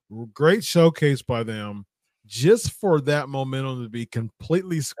WrestleMania. Great showcase by them, just for that momentum to be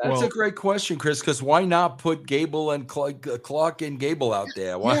completely squelched. That's a great question, Chris, because why not put Gable and Clark and Gable out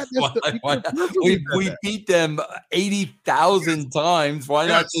there? Why we beat them 80,000 times. Why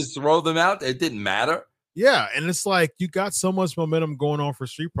not just throw them out there? It didn't matter. Yeah, and it's like you got so much momentum going on for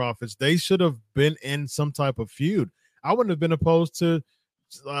Street Profits. They should have been in some type of feud. I wouldn't have been opposed to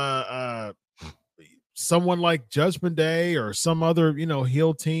someone like Judgment Day or some other,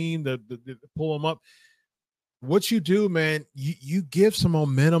 heel team that pull them up. What you do, man, you give some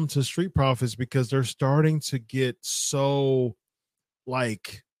momentum to Street Profits because they're starting to get so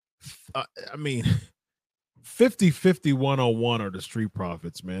like, 50-50 101 are the Street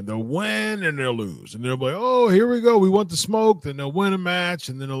Profits, man. They'll win and they'll lose. And they'll be like, oh, here we go. We want the smoke. Then they'll win a match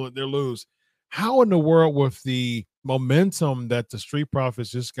and then they'll lose. How in the world, with the momentum that the Street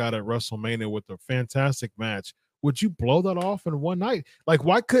Profits just got at WrestleMania with a fantastic match, would you blow that off in one night? Like,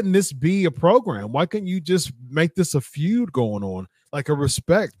 why couldn't this be a program? Why couldn't you just make this a feud going on? Like a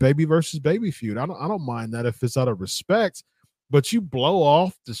respect, baby versus baby feud. I don't mind that if it's out of respect. But you blow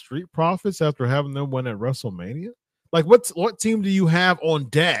off the Street Profits after having them win at WrestleMania? Like, what team do you have on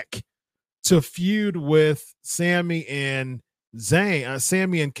deck to feud with Sammy and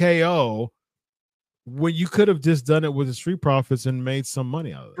Sammy and KO, when you could have just done it with the Street Profits and made some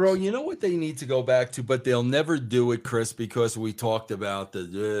money out of it? Bro, you know what they need to go back to, but they'll never do it, Chris, because we talked about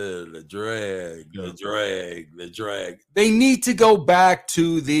the drag. They need to go back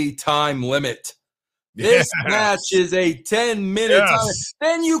to the time limit. This match is a 10-minute time.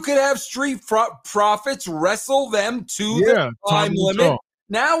 Then you could have Street Profits wrestle them to the time limit.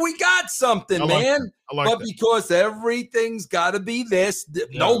 Now we got something, man. But because everything's got to be this,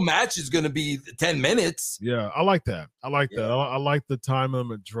 no match is going to be 10 minutes. Yeah, I like that. I like the time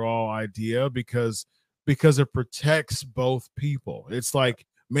limit draw idea because it protects both people. It's like,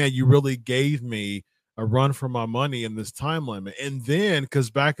 man, you really gave me a run for my money in this time limit. And then, because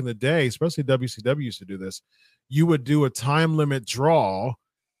back in the day, especially WCW used to do this, you would do a time limit draw,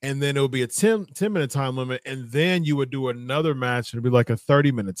 and then it would be a 10-minute time limit, and then you would do another match, and it'd be like a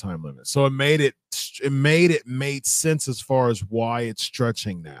 30-minute time limit. So it made sense as far as why it's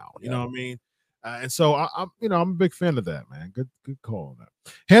stretching now. You know what I mean? And so I'm a big fan of that, man. Good call on that.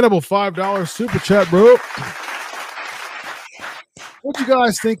 Hannibal, $5 super chat, bro. What do you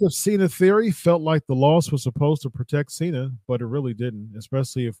guys think of Cena Theory? Felt like the loss was supposed to protect Cena, but it really didn't,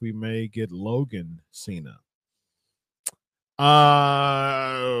 especially if we may get Logan Cena.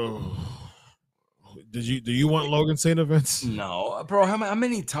 Do you want Logan Cena, Vince? No, bro. How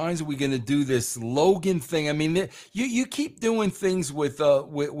many times are we gonna do this Logan thing? I mean, you keep doing things with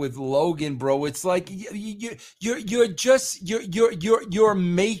Logan, bro. It's like you're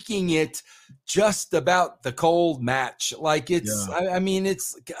making it just about the cold match. Like it's. Yeah. I mean,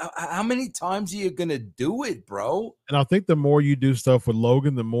 it's how many times are you gonna do it, bro? And I think the more you do stuff with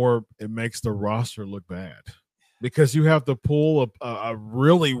Logan, the more it makes the roster look bad. Because you have to pull a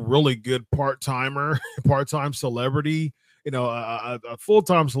really, really good part-timer, part-time celebrity, a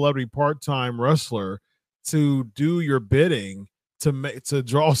full-time celebrity, part-time wrestler to do your bidding to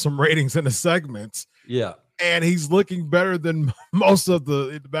draw some ratings in the segments. Yeah. And he's looking better than most of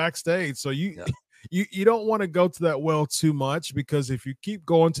the backstage. So you don't want to go to that well too much, because if you keep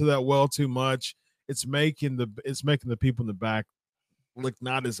going to that well too much, it's making the people in the back look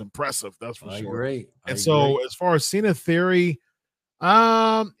not as impressive. That's for sure. Agree. And so as far as Cena Theory,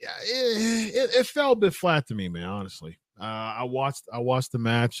 it fell a bit flat to me, man. Honestly, I watched the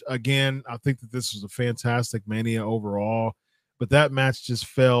match again. I think that this was a fantastic Mania overall, but that match just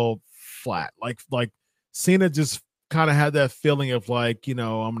fell flat. Like Cena just kind of had that feeling of like, I'm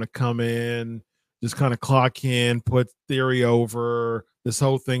going to come in, just kind of clock in, put Theory over. This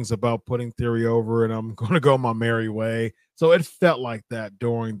whole thing's about putting Theory over, and I'm going to go my merry way. So it felt like that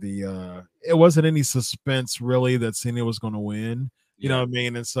during the it wasn't any suspense really that Cena was going to win. You know what I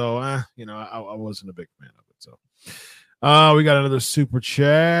mean? And so, I wasn't a big fan of it. So we got another super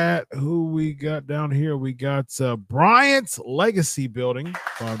chat. Who we got down here? We got Bryant's Legacy Building,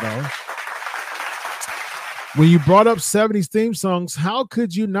 $5. When you brought up 70s theme songs, how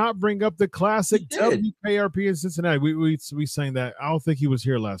could you not bring up the classic WKRP in Cincinnati? We sang that. I don't think he was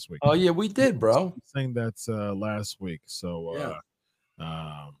here last week. Oh yeah, we did, bro. We sang that last week. So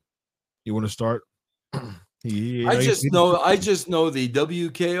you want to start? I just know the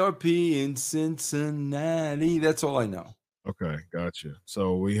WKRP in Cincinnati. That's all I know. Okay, gotcha.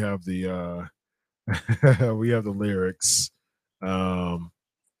 So we have the we have the lyrics. I'm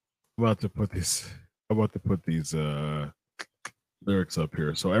about to put these lyrics up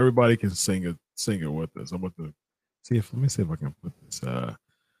here so everybody can sing it with us. I'm about to let me see if I can put this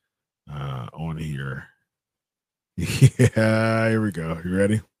on here. Yeah, here we go. You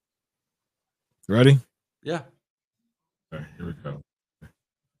ready? Ready? Yeah. All right, here we go.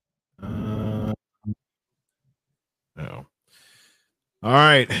 No. All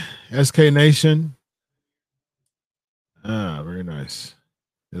right, SK Nation. Very nice.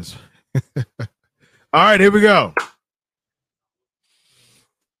 This. All right, here we go.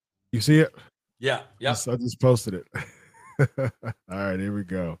 You see it? Yeah. Yeah. I just posted it. All right, here we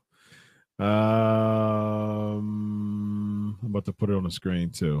go. I'm about to put it on the screen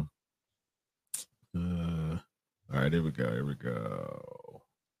too. All right, here we go.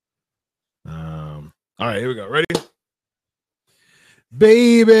 All right, here we go. Ready?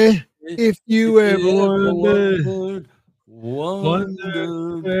 Baby, if you ever wondered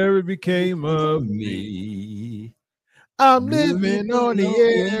where it became of me, I'm living on the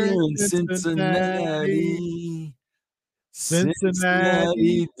air in Cincinnati.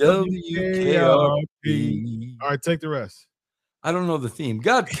 Cincinnati, WKRP. All right, take the rest. I don't know the theme.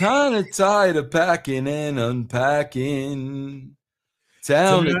 Got kind of tired of packing and unpacking.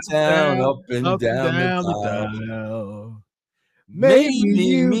 Town to town, up and down the dial.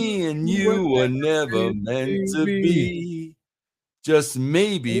 Maybe me and you were never meant to be. Just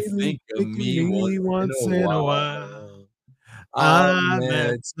maybe think of me once in a while. I'm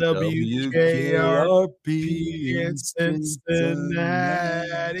at WKRP in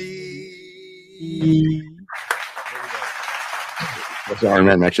Cincinnati. That's the Iron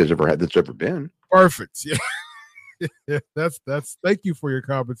Man match that's ever been. Perfect. Yeah. That's thank you for your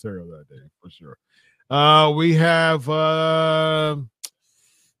commentary on that, Dave, for sure. We have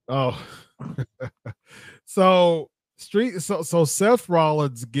so Seth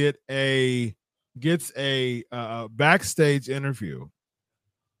Rollins gets a backstage interview,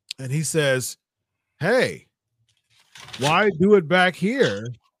 and he says, "Hey, why do it back here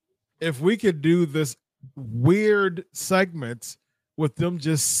if we could do this weird segment with them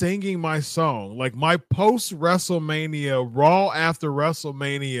just singing my song, like my post WrestleMania Raw after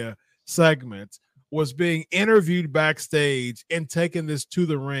WrestleMania segment was being interviewed backstage and taking this to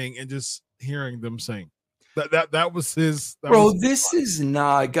the ring and just hearing them sing." That was his. This is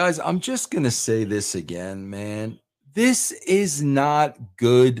not, guys. I'm just gonna say this again, man. This is not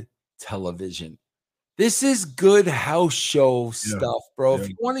good television. This is good house show stuff, bro. If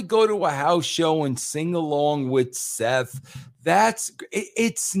you want to go to a house show and sing along with Seth,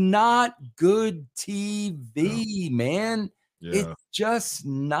 it's not good TV, man. It's just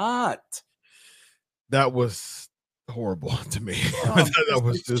not. that was horrible to me. That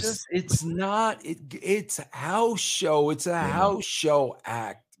was it's house show. It's a house show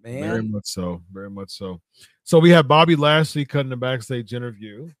act, man. Very much so. Very much so. So we had Bobby Lashley cutting the backstage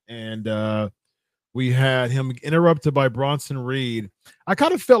interview, and we had him interrupted by Bronson Reed. I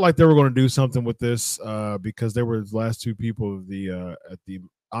kind of felt like they were going to do something with this because they were the last two people of the at the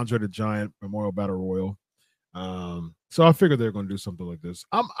Andre the Giant Memorial Battle Royal. So I figured they're going to do something like this.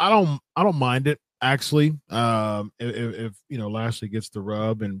 I don't mind it actually. If you know Lashley gets the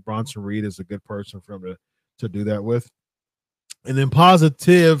rub and Bronson Reed is a good person for him to do that with, and then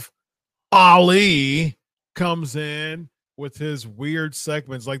Positive Ali comes in with his weird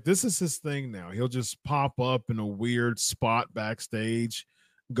segments. Like this is his thing now. He'll just pop up in a weird spot backstage,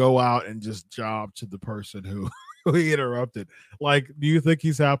 go out and just job to the person who he interrupted. Like, do you think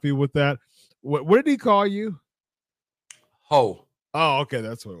he's happy with that? What did he call you? Ho. Oh, okay,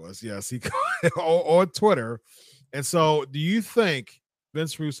 that's what it was. Yes, he on Twitter. And so, do you think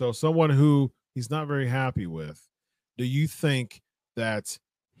Vince Russo, someone who he's not very happy with, do you think that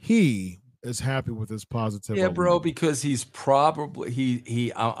he is happy with his positive? Yeah, bro, because he's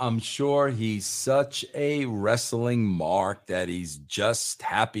probably I'm sure he's such a wrestling mark that he's just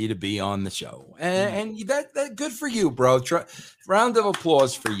happy to be on the show, and that good for you, bro. Round of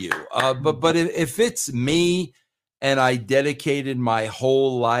applause for you. But if it's me and I dedicated my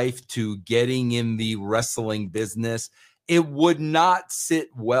whole life to getting in the wrestling business, it would not sit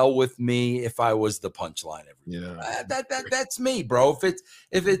well with me if I was the punchline every day. That's me, bro.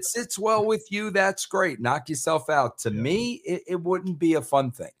 If it sits well with you, that's great. Knock yourself out. To me, it wouldn't be a fun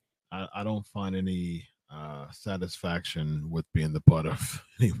thing. I don't find any satisfaction with being the butt of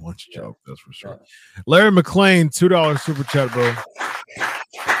anyone's joke. That's for sure. Larry McLean, $2 super chat, bro.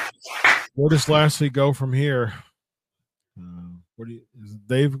 Where does Lashley go from here?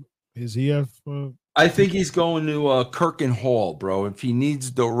 Is he have? I think he's going to Kirken Hall, bro. If he needs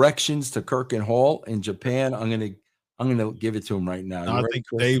directions to Kirken Hall in Japan, I'm gonna give it to him right now. I think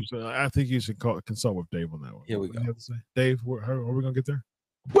Dave's. I think you should consult with Dave on that one. Here we go. Dave, how are we gonna get there?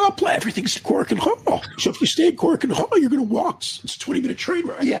 Well, everything's Kirken Hall. So if you stay in Kirken Hall, you're gonna walk. It's a 20-minute train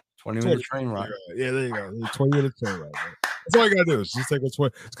ride. Yeah, 20-minute train ride. Yeah, there you go. 20-minute train ride. Right? That's all you gotta do is just take a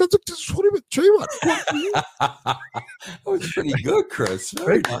 20. It's gonna take this 20-minute train ride. That was pretty good, Chris.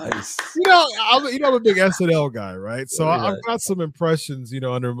 Very nice. I'm a big SNL guy, right? So I've got some impressions,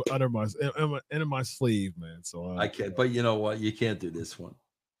 under my sleeve, man. So I can't. But you know what? You can't do this one.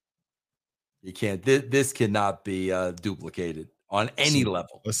 You can't. This cannot be duplicated on any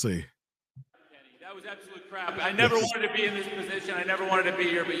level. Let's see. That was absolute crap. I never wanted to be in this position. I never wanted to be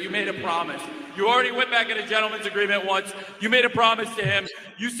here, but you made a promise. You already went back in a gentleman's agreement once. You made a promise to him.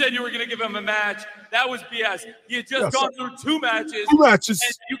 You said you were going to give him a match. That was BS. He had just gone through two matches. And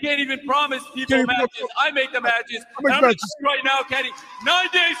you can't even promise people matches. I make the matches. I'm going to right now, Kenny. 9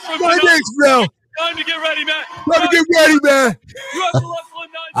 days from now. Time to get ready, man. Time to get ready, man. You have to wrestle in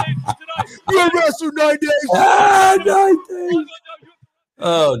 9 days from tonight. You have to wrestle 9 days. 9 days.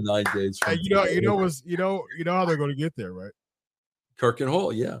 Oh, 9 days. Hey, you know how they're going to get there, right? Kirken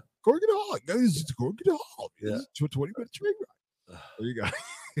Hall, yeah. Kirken Hall. It's Kirken Hall. Yeah. It's a 20-minute train ride. There you go.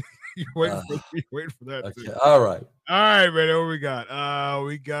 You're waiting for that. Okay. All right, man. What we got?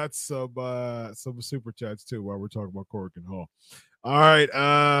 We got some super chats too while we're talking about Kirken Hall. All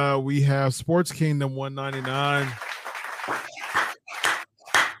right. We have Sports Kingdom 199.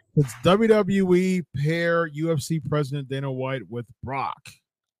 It's WWE pair UFC president Dana White with Brock.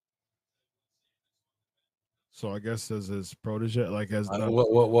 So I guess as his protege, like as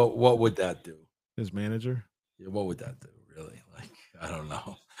what would that do? His manager? Yeah, what would that do? Really? Like, I don't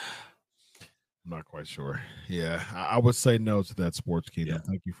know. I'm not quite sure. Yeah, I would say no to that, Sports Kingdom. Yeah.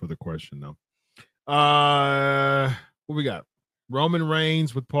 Thank you for the question, though. What we got? Roman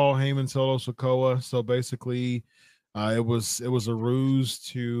Reigns with Paul Heyman, Solo Sikoa. So basically, it was a ruse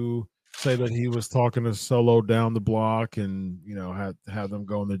to say that he was talking to Solo down the block, and had them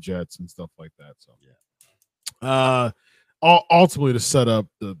go in the jets and stuff like that. So ultimately to set up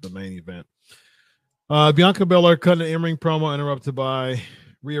the main event. Bianca Belair cutting an in-ring promo, interrupted by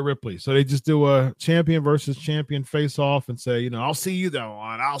Rhea Ripley. So they just do a champion versus champion face off and say, I'll see you down the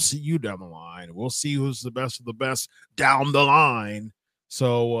line. I'll see you down the line. We'll see who's the best of the best down the line.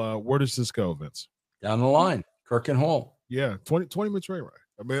 So where does this go, Vince? Down the line, Kirken Hall. Yeah, 20-minute train ride.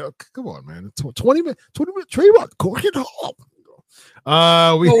 I mean, come on, man. 20-minute train ride, Kirken Hall.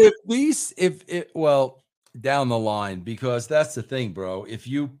 At least down the line, because that's the thing, bro. If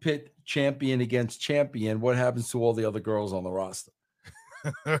you pit champion against champion, what happens to all the other girls on the roster?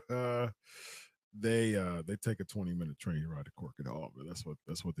 they take a 20-minute train ride to Cork and all, but that's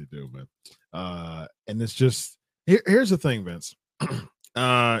what they do, man. And it's just here's the thing, Vince.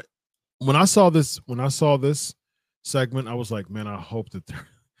 When I saw this segment, I was like, man, I hope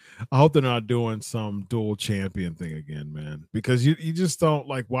they're not doing some dual champion thing again, man. Because you just don't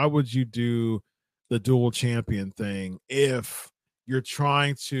like, why would you do the dual champion thing if you're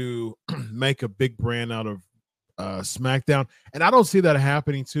trying to make a big brand out of SmackDown? And I don't see that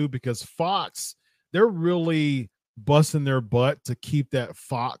happening too, because Fox, they're really busting their butt to keep that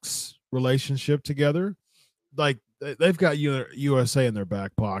Fox relationship together. Like they've got USA in their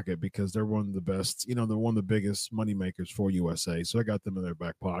back pocket because they're one of the best, they're one of the biggest money makers for USA. So I got them in their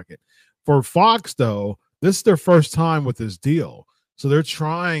back pocket. For Fox, though, this is their first time with this deal. So they're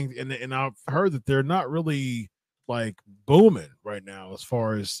trying, and I've heard that they're not really like booming right now as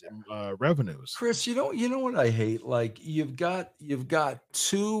far as revenues. Chris, you know what I hate? Like you've got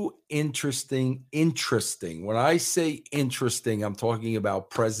two interesting. When I say interesting, I'm talking about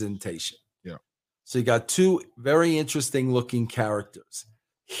presentation. Yeah. So you got two very interesting looking characters.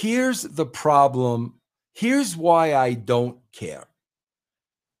 Here's the problem. Here's why I don't care.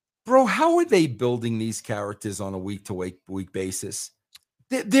 Bro, how are they building these characters on a week-to-week basis?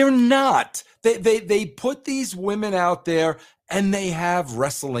 They're not. They put these women out there and they have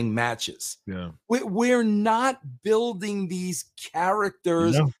wrestling matches. Yeah. We're not building these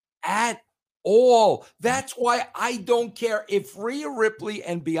characters at all. That's why I don't care if Rhea Ripley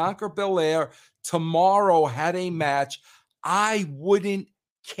and Bianca Belair tomorrow had a match. I wouldn't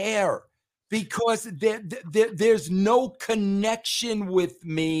care because there's no connection with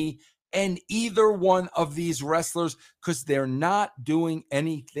me and either one of these wrestlers because they're not doing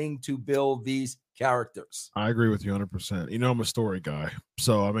anything to build these characters. I agree with you 100%. I'm a story guy.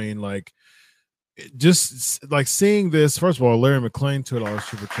 So, I mean, like, just like seeing this, first of all, Larry McClain, $2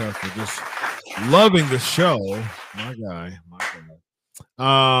 super chat for just loving the show. My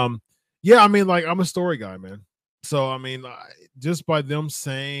guy. Yeah, I mean, like, I'm a story guy, man. So, I mean, just by them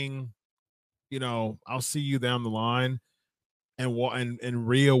saying, I'll see you down the line, and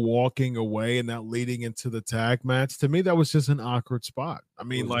Rhea walking away and that leading into the tag match, to me that was just an awkward spot. I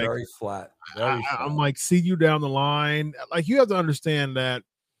mean, like very flat. I'm like, see you down the line. Like you have to understand that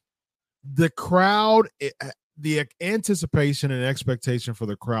the crowd, the anticipation and expectation for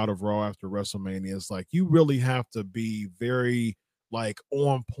the crowd of Raw after WrestleMania is like you really have to be very like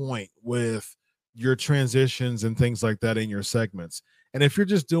on point with your transitions and things like that in your segments. And if you're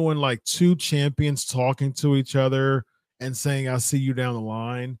just doing like two champions talking to each other and saying I'll see you down the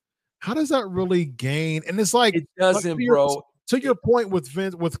line, how does that really gain? And it's like it doesn't, like bro. To your point with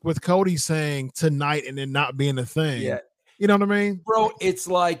Vince, with Cody saying tonight and then not being a thing. Yeah. You know what I mean? Bro, it's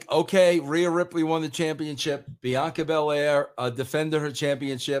like, okay, Rhea Ripley won the championship. Bianca Belair defended her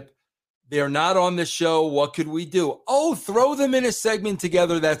championship. They're not on the show. What could we do? Oh, throw them in a segment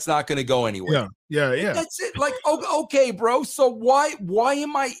together. That's not going to go anywhere. Yeah. That's it. Like, okay, bro. So why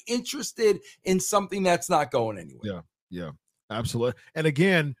am I interested in something that's not going anywhere? Yeah, absolutely. And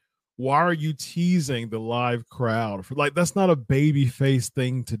again, why are you teasing the live crowd? Like, that's not a baby face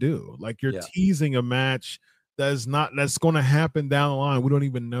thing to do. Like, you're teasing a match that's going to happen down the line. We don't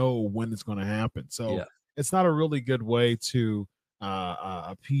even know when it's going to happen. So it's not a really good way to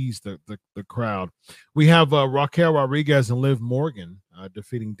appease the crowd. We have Raquel Rodriguez and Liv Morgan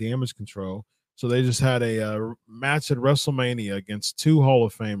defeating Damage Control. So they just had a match at WrestleMania against two Hall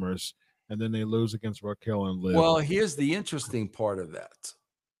of Famers, and then they lose against Raquel and Liv. Well, here's the interesting part of that.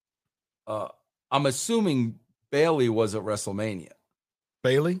 I'm assuming Bayley was at WrestleMania.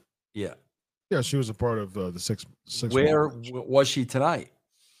 Bayley? Yeah. Yeah, she was a part of the six. Where was she tonight?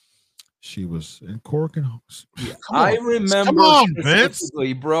 She was in Cork and yeah. I remember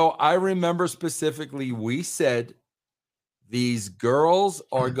specifically, bro. I remember specifically we said these girls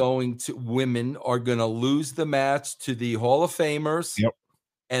are women are going to lose the match to the Hall of Famers. Yep.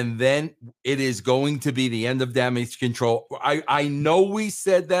 And then it is going to be the end of Damage Control. I know we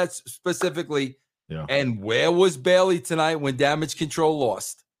said that specifically. Yeah. And where was Bayley tonight when Damage Control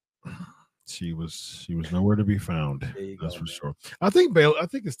lost? She was nowhere to be found. That's for sure. I think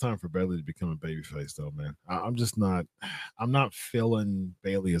it's time for Bayley to become a babyface, though, man. I'm not feeling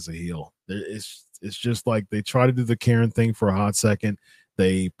Bayley as a heel. It's just like they try to do the Karen thing for a hot second.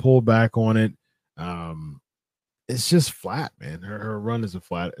 They pull back on it. It's just flat, man. Her run is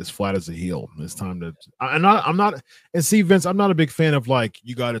flat as a heel. It's time to. I'm not. And see, Vince, I'm not a big fan of like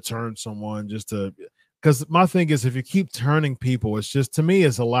you got to turn someone just to. Because my thing is, if you keep turning people, it's just, to me,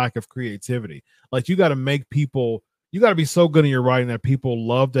 it's a lack of creativity. Like, you got to make people, you got to be so good in your writing that people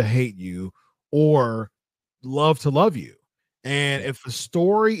love to hate you or love to love you. And if the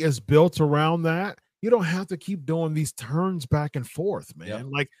story is built around that, you don't have to keep doing these turns back and forth,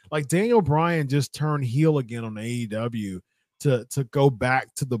 man. Like Daniel Bryan just turned heel again on AEW to go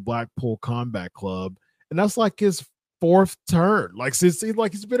back to the Blackpool Combat Club, and that's like his fourth turn. Like since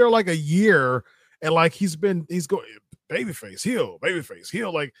like he's been there like a year, and like he's going babyface heel.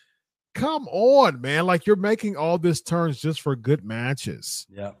 Like, come on, man! Like you're making all these turns just for good matches.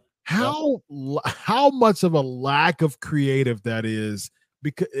 Yeah. How much of a lack of creative that is,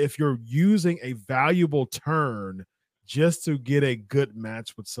 because if you're using a valuable turn just to get a good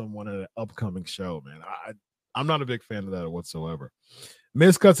match with someone at an upcoming show, man, I'm not a big fan of that whatsoever.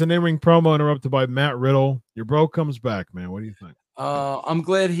 Miz cuts an in-ring promo interrupted by Matt Riddle. Your bro comes back, man. What do you think? I'm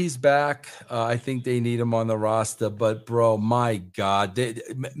glad he's back. I think they need him on the roster, but bro, my God,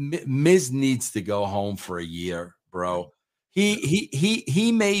 Miz needs to go home for a year, bro.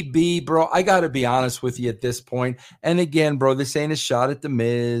 He may be, bro. I got to be honest with you at this point. And again, bro, this ain't a shot at the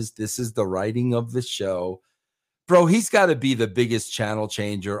Miz. This is the writing of the show, bro. He's got to be the biggest channel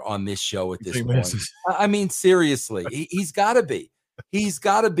changer on this show at this point. I mean, seriously, he's got to be. He's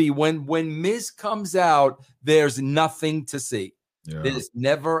got to be. When Miz comes out, there's nothing to see. Yeah. There's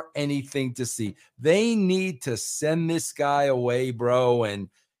never anything to see. They need to send this guy away, bro, and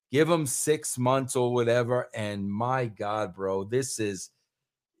give him 6 months or whatever. And my God, bro, this is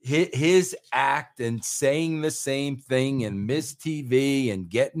his act and saying the same thing and Miz TV and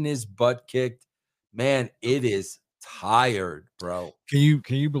getting his butt kicked. Man, it is tired, bro. Can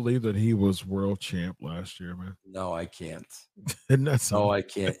you believe that he was world champ last year, man? No, I can't. Isn't that something? No, I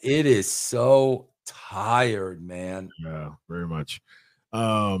can't. It is so tired, man. Yeah, very much.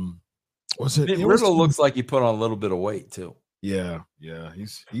 Was it? Riddle looks like he put on a little bit of weight too. Yeah.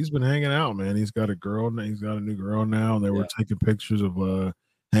 He's been hanging out, man. He's got a girl. He's got a new girl now, and they were taking pictures of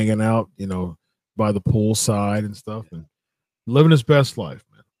hanging out, by the pool side and stuff, and living his best life,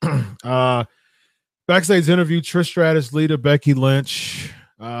 man. Backstage interview: Trish Stratus, Lita, Becky Lynch.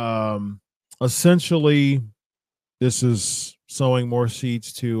 Essentially, this is sowing more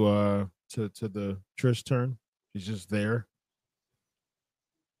seeds to the Trish turn. She's just there,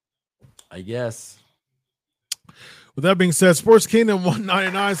 I guess. With that being said, Sports Kingdom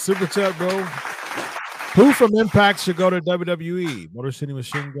 199 super chat, bro. Who from Impact should go to WWE? Motor City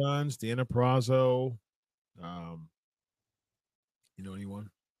Machine Guns, Deanna Prazo. You know anyone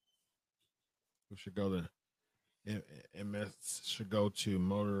who should go to MS? Should go to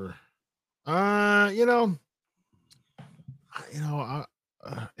Motor.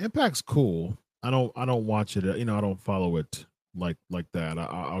 Impact's cool. I don't watch it. I don't follow it like that.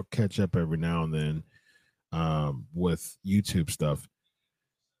 I'll catch up every now and then. With YouTube stuff.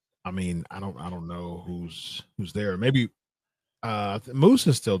 I mean, I don't know who's there. Maybe Moose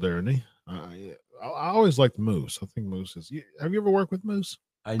is still there, isn't he? I always liked Moose. I think Moose is. Have you ever worked with Moose?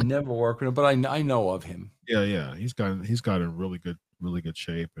 I never worked with him, but I know of him. Yeah. He's got in really good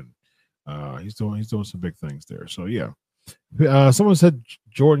shape, and he's doing some big things there. So yeah. Someone said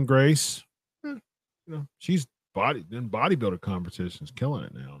Jordan Grace. She's in bodybuilder competitions, killing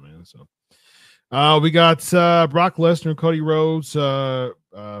it now, man. So. We got Brock Lesnar, Cody Rhodes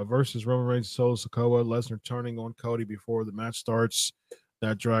versus Roman Reigns, Solo Sikoa. Lesnar turning on Cody before the match starts.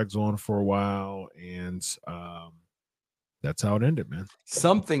 That drags on for a while, and that's how it ended, man.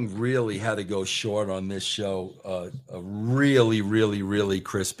 Something really had to go short on this show, really, really, really,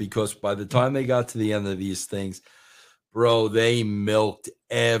 Chris, because by the time they got to the end of these things, bro, they milked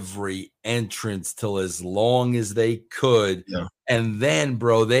every entrance till as long as they could. Yeah. And then,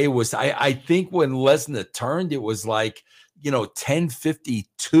 bro, I think when Lesnar turned, it was like,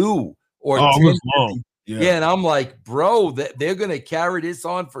 10:52 or 10:50. Yeah. And I'm like, bro, they're going to carry this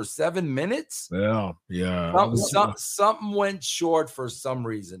on for 7 minutes? Yeah. Something went short for some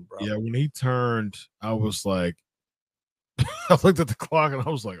reason, bro. Yeah, when he turned, I was like, I looked at the clock and I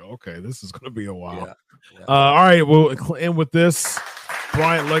was like, okay, this is going to be a while. Yeah. All right, we'll end with this.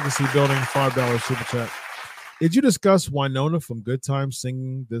 Bryant Legacy Building, $5 super chat. Did you discuss Winona from Good Times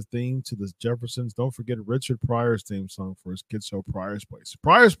singing the theme to the Jeffersons? Don't forget Richard Pryor's theme song for his kids show Pryor's Place.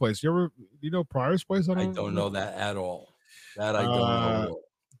 Pryor's Place. You know Pryor's Place? I don't know that at all. That I don't know.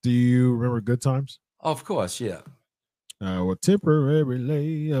 Do you remember Good Times? Of course, yeah. What temporary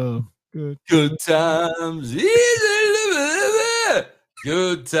layup. Good times.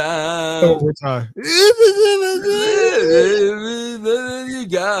 Good times. Oh, we're tired. You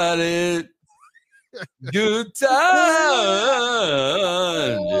got it. Good time.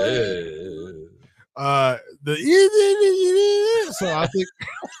 Yeah. So I think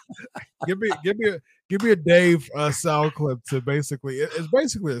give Give me a Dave sound clip to basically. It's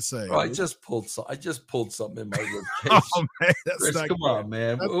basically the same. Bro, I just pulled something in my rib cage. Oh man, that's Chris, not come good. on,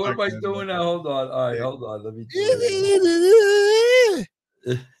 man. That's What not am I good, doing man. now? Hold on. All right, hold on. Let me do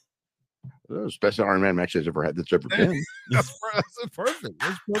it. Best Iron Man match that's ever had. That's ever been. That's perfect.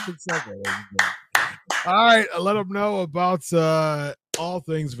 That's perfect segue. All right, let them know about all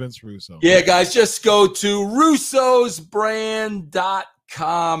things Vince Russo. Yeah, guys, just go to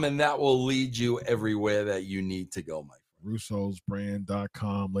russosbrand.com and that will lead you everywhere that you need to go, Mike.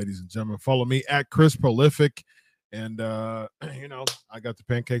 russosbrand.com, ladies and gentlemen. Follow me at Chris Prolific. And, I got the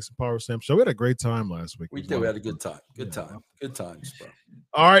Pancakes and Power Stamp show. We had a great time last week. We did. We had a good time. Good times, bro.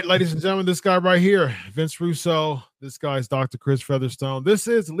 All right, ladies and gentlemen, this guy right here, Vince Russo. This guy's Dr. Chris Featherstone. This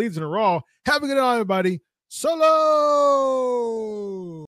is the Legion of Raw. Have a good night, everybody. Solo!